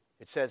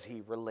 it says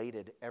he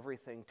related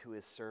everything to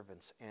his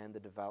servants and the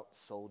devout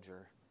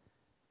soldier.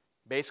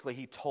 Basically,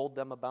 he told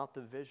them about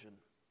the vision.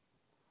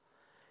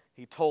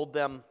 He told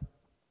them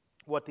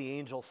what the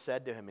angel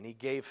said to him, and he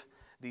gave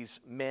these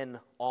men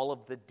all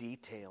of the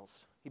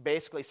details. He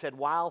basically said,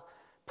 while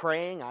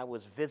praying, I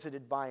was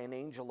visited by an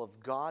angel of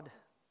God,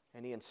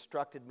 and he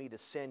instructed me to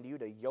send you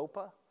to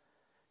Joppa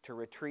to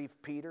retrieve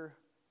Peter,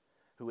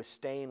 who is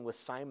staying with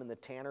Simon the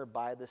tanner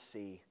by the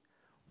sea.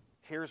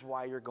 Here's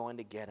why you're going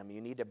to get him.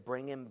 You need to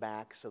bring him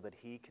back so that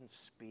he can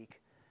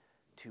speak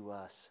to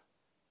us.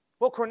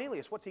 Well,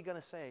 Cornelius, what's he going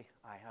to say?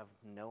 I have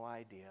no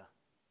idea.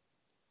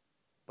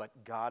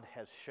 But God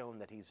has shown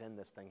that he's in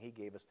this thing. He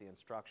gave us the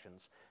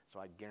instructions, so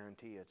I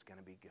guarantee you it's going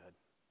to be good.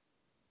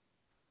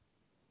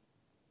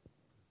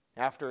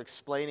 After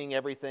explaining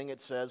everything,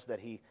 it says that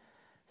he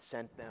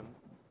sent them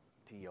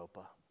to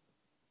Joppa.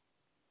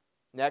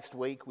 Next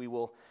week, we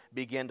will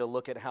begin to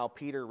look at how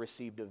Peter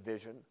received a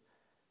vision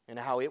and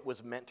how it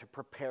was meant to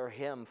prepare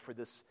him for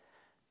this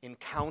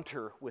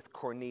encounter with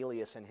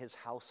Cornelius and his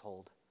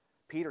household.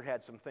 Peter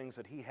had some things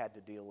that he had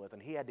to deal with,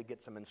 and he had to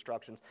get some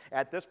instructions.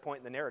 At this point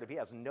in the narrative, he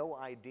has no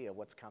idea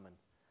what's coming.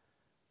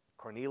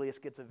 Cornelius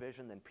gets a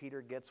vision, then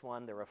Peter gets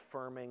one. They're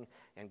affirming,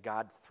 and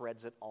God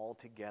threads it all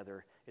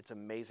together. It's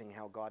amazing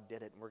how God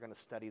did it, and we're going to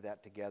study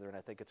that together, and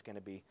I think it's going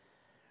to be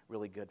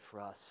really good for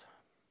us.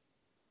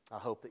 I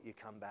hope that you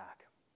come back.